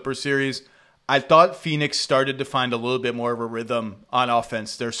Suns-Clippers series, I thought Phoenix started to find a little bit more of a rhythm on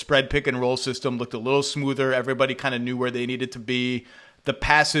offense. Their spread pick and roll system looked a little smoother. Everybody kind of knew where they needed to be. The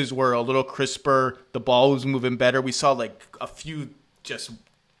passes were a little crisper. The ball was moving better. We saw like a few just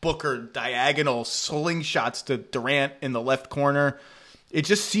Booker diagonal slingshots to Durant in the left corner. It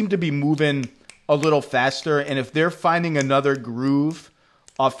just seemed to be moving a little faster. And if they're finding another groove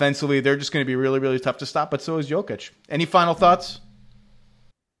offensively, they're just going to be really, really tough to stop. But so is Jokic. Any final thoughts?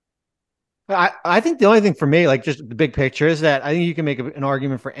 I think the only thing for me, like just the big picture, is that I think you can make an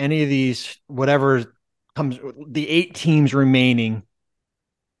argument for any of these, whatever comes, the 8 teams remaining,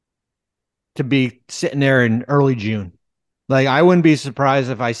 to be sitting there in early June. Like, I wouldn't be surprised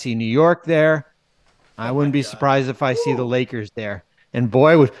if I see New York there. I wouldn't be surprised if I see the Lakers there. And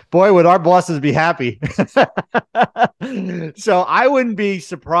boy, would our bosses be happy. So I wouldn't be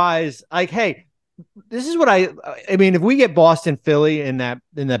surprised. Like, hey, this is what I mean, if we get Boston, Philly in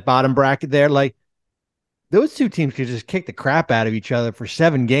that bottom bracket there, like, those 2 teams could just kick the crap out of each other for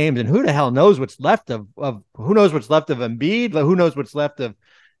 7 games. And who the hell knows what's left of who knows what's left of Embiid? Who knows what's left of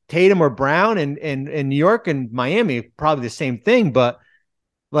Tatum or Brown, and New York and Miami, probably the same thing. But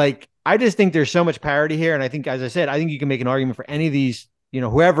like, I just think there's so much parity here. And I think, as I said, I think you can make an argument for any of these,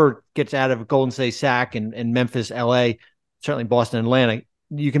 whoever gets out of Golden State, Sac, and Memphis, LA, certainly Boston, Atlanta,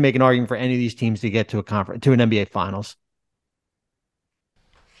 you can make an argument for any of these teams to get to an NBA Finals.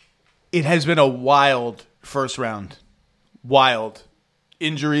 It has been a wild first round. Wild.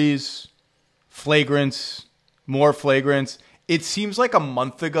 Injuries, flagrants, more flagrants. It seems like a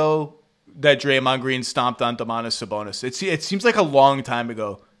month ago that Draymond Green stomped on Domantas Sabonis. It seems like a long time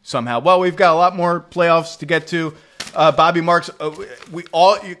ago somehow. Well, we've got a lot more playoffs to get to. Bobby Marks,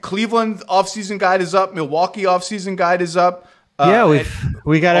 Cleveland offseason guide is up. Milwaukee offseason guide is up.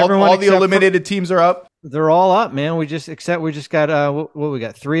 We got everyone. All the eliminated teams are up. They're all up, man. We just got what we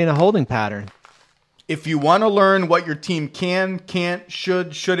got, 3 in a holding pattern. If you want to learn what your team can, can't,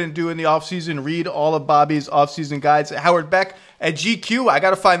 shouldn't do in the offseason, read all of Bobby's offseason guides. Howard Beck at GQ. I got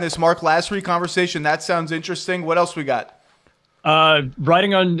to find this Mark Lassery conversation. That sounds interesting. What else we got?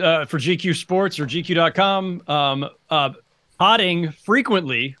 Writing on for GQ Sports or GQ.com, podding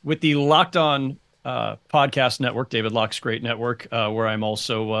frequently with the Locked On podcast network, David Locke's great network, where I'm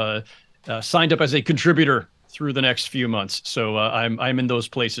also signed up as a contributor through the next few months. So I'm in those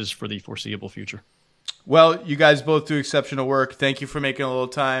places for the foreseeable future. Well, you guys both do exceptional work. Thank you for making a little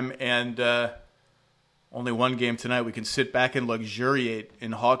time. And only one game tonight. We can sit back and luxuriate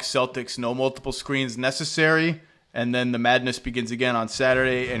in Hawks Celtics. No multiple screens necessary. And then the madness begins again on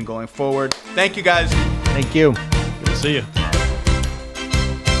Saturday and going forward. Thank you, guys. Thank you. Good to see you.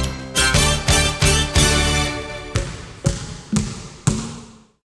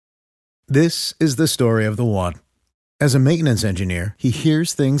 This is the story of the one. As a maintenance engineer, he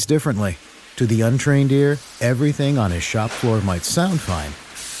hears things differently. To the untrained ear, everything on his shop floor might sound fine,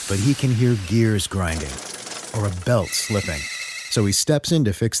 but he can hear gears grinding or a belt slipping. So he steps in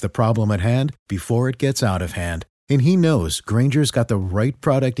to fix the problem at hand before it gets out of hand. And he knows Grainger's got the right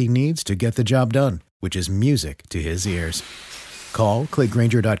product he needs to get the job done, which is music to his ears. Call, click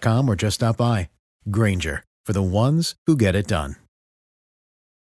Grainger.com, or just stop by. Grainger, for the ones who get it done.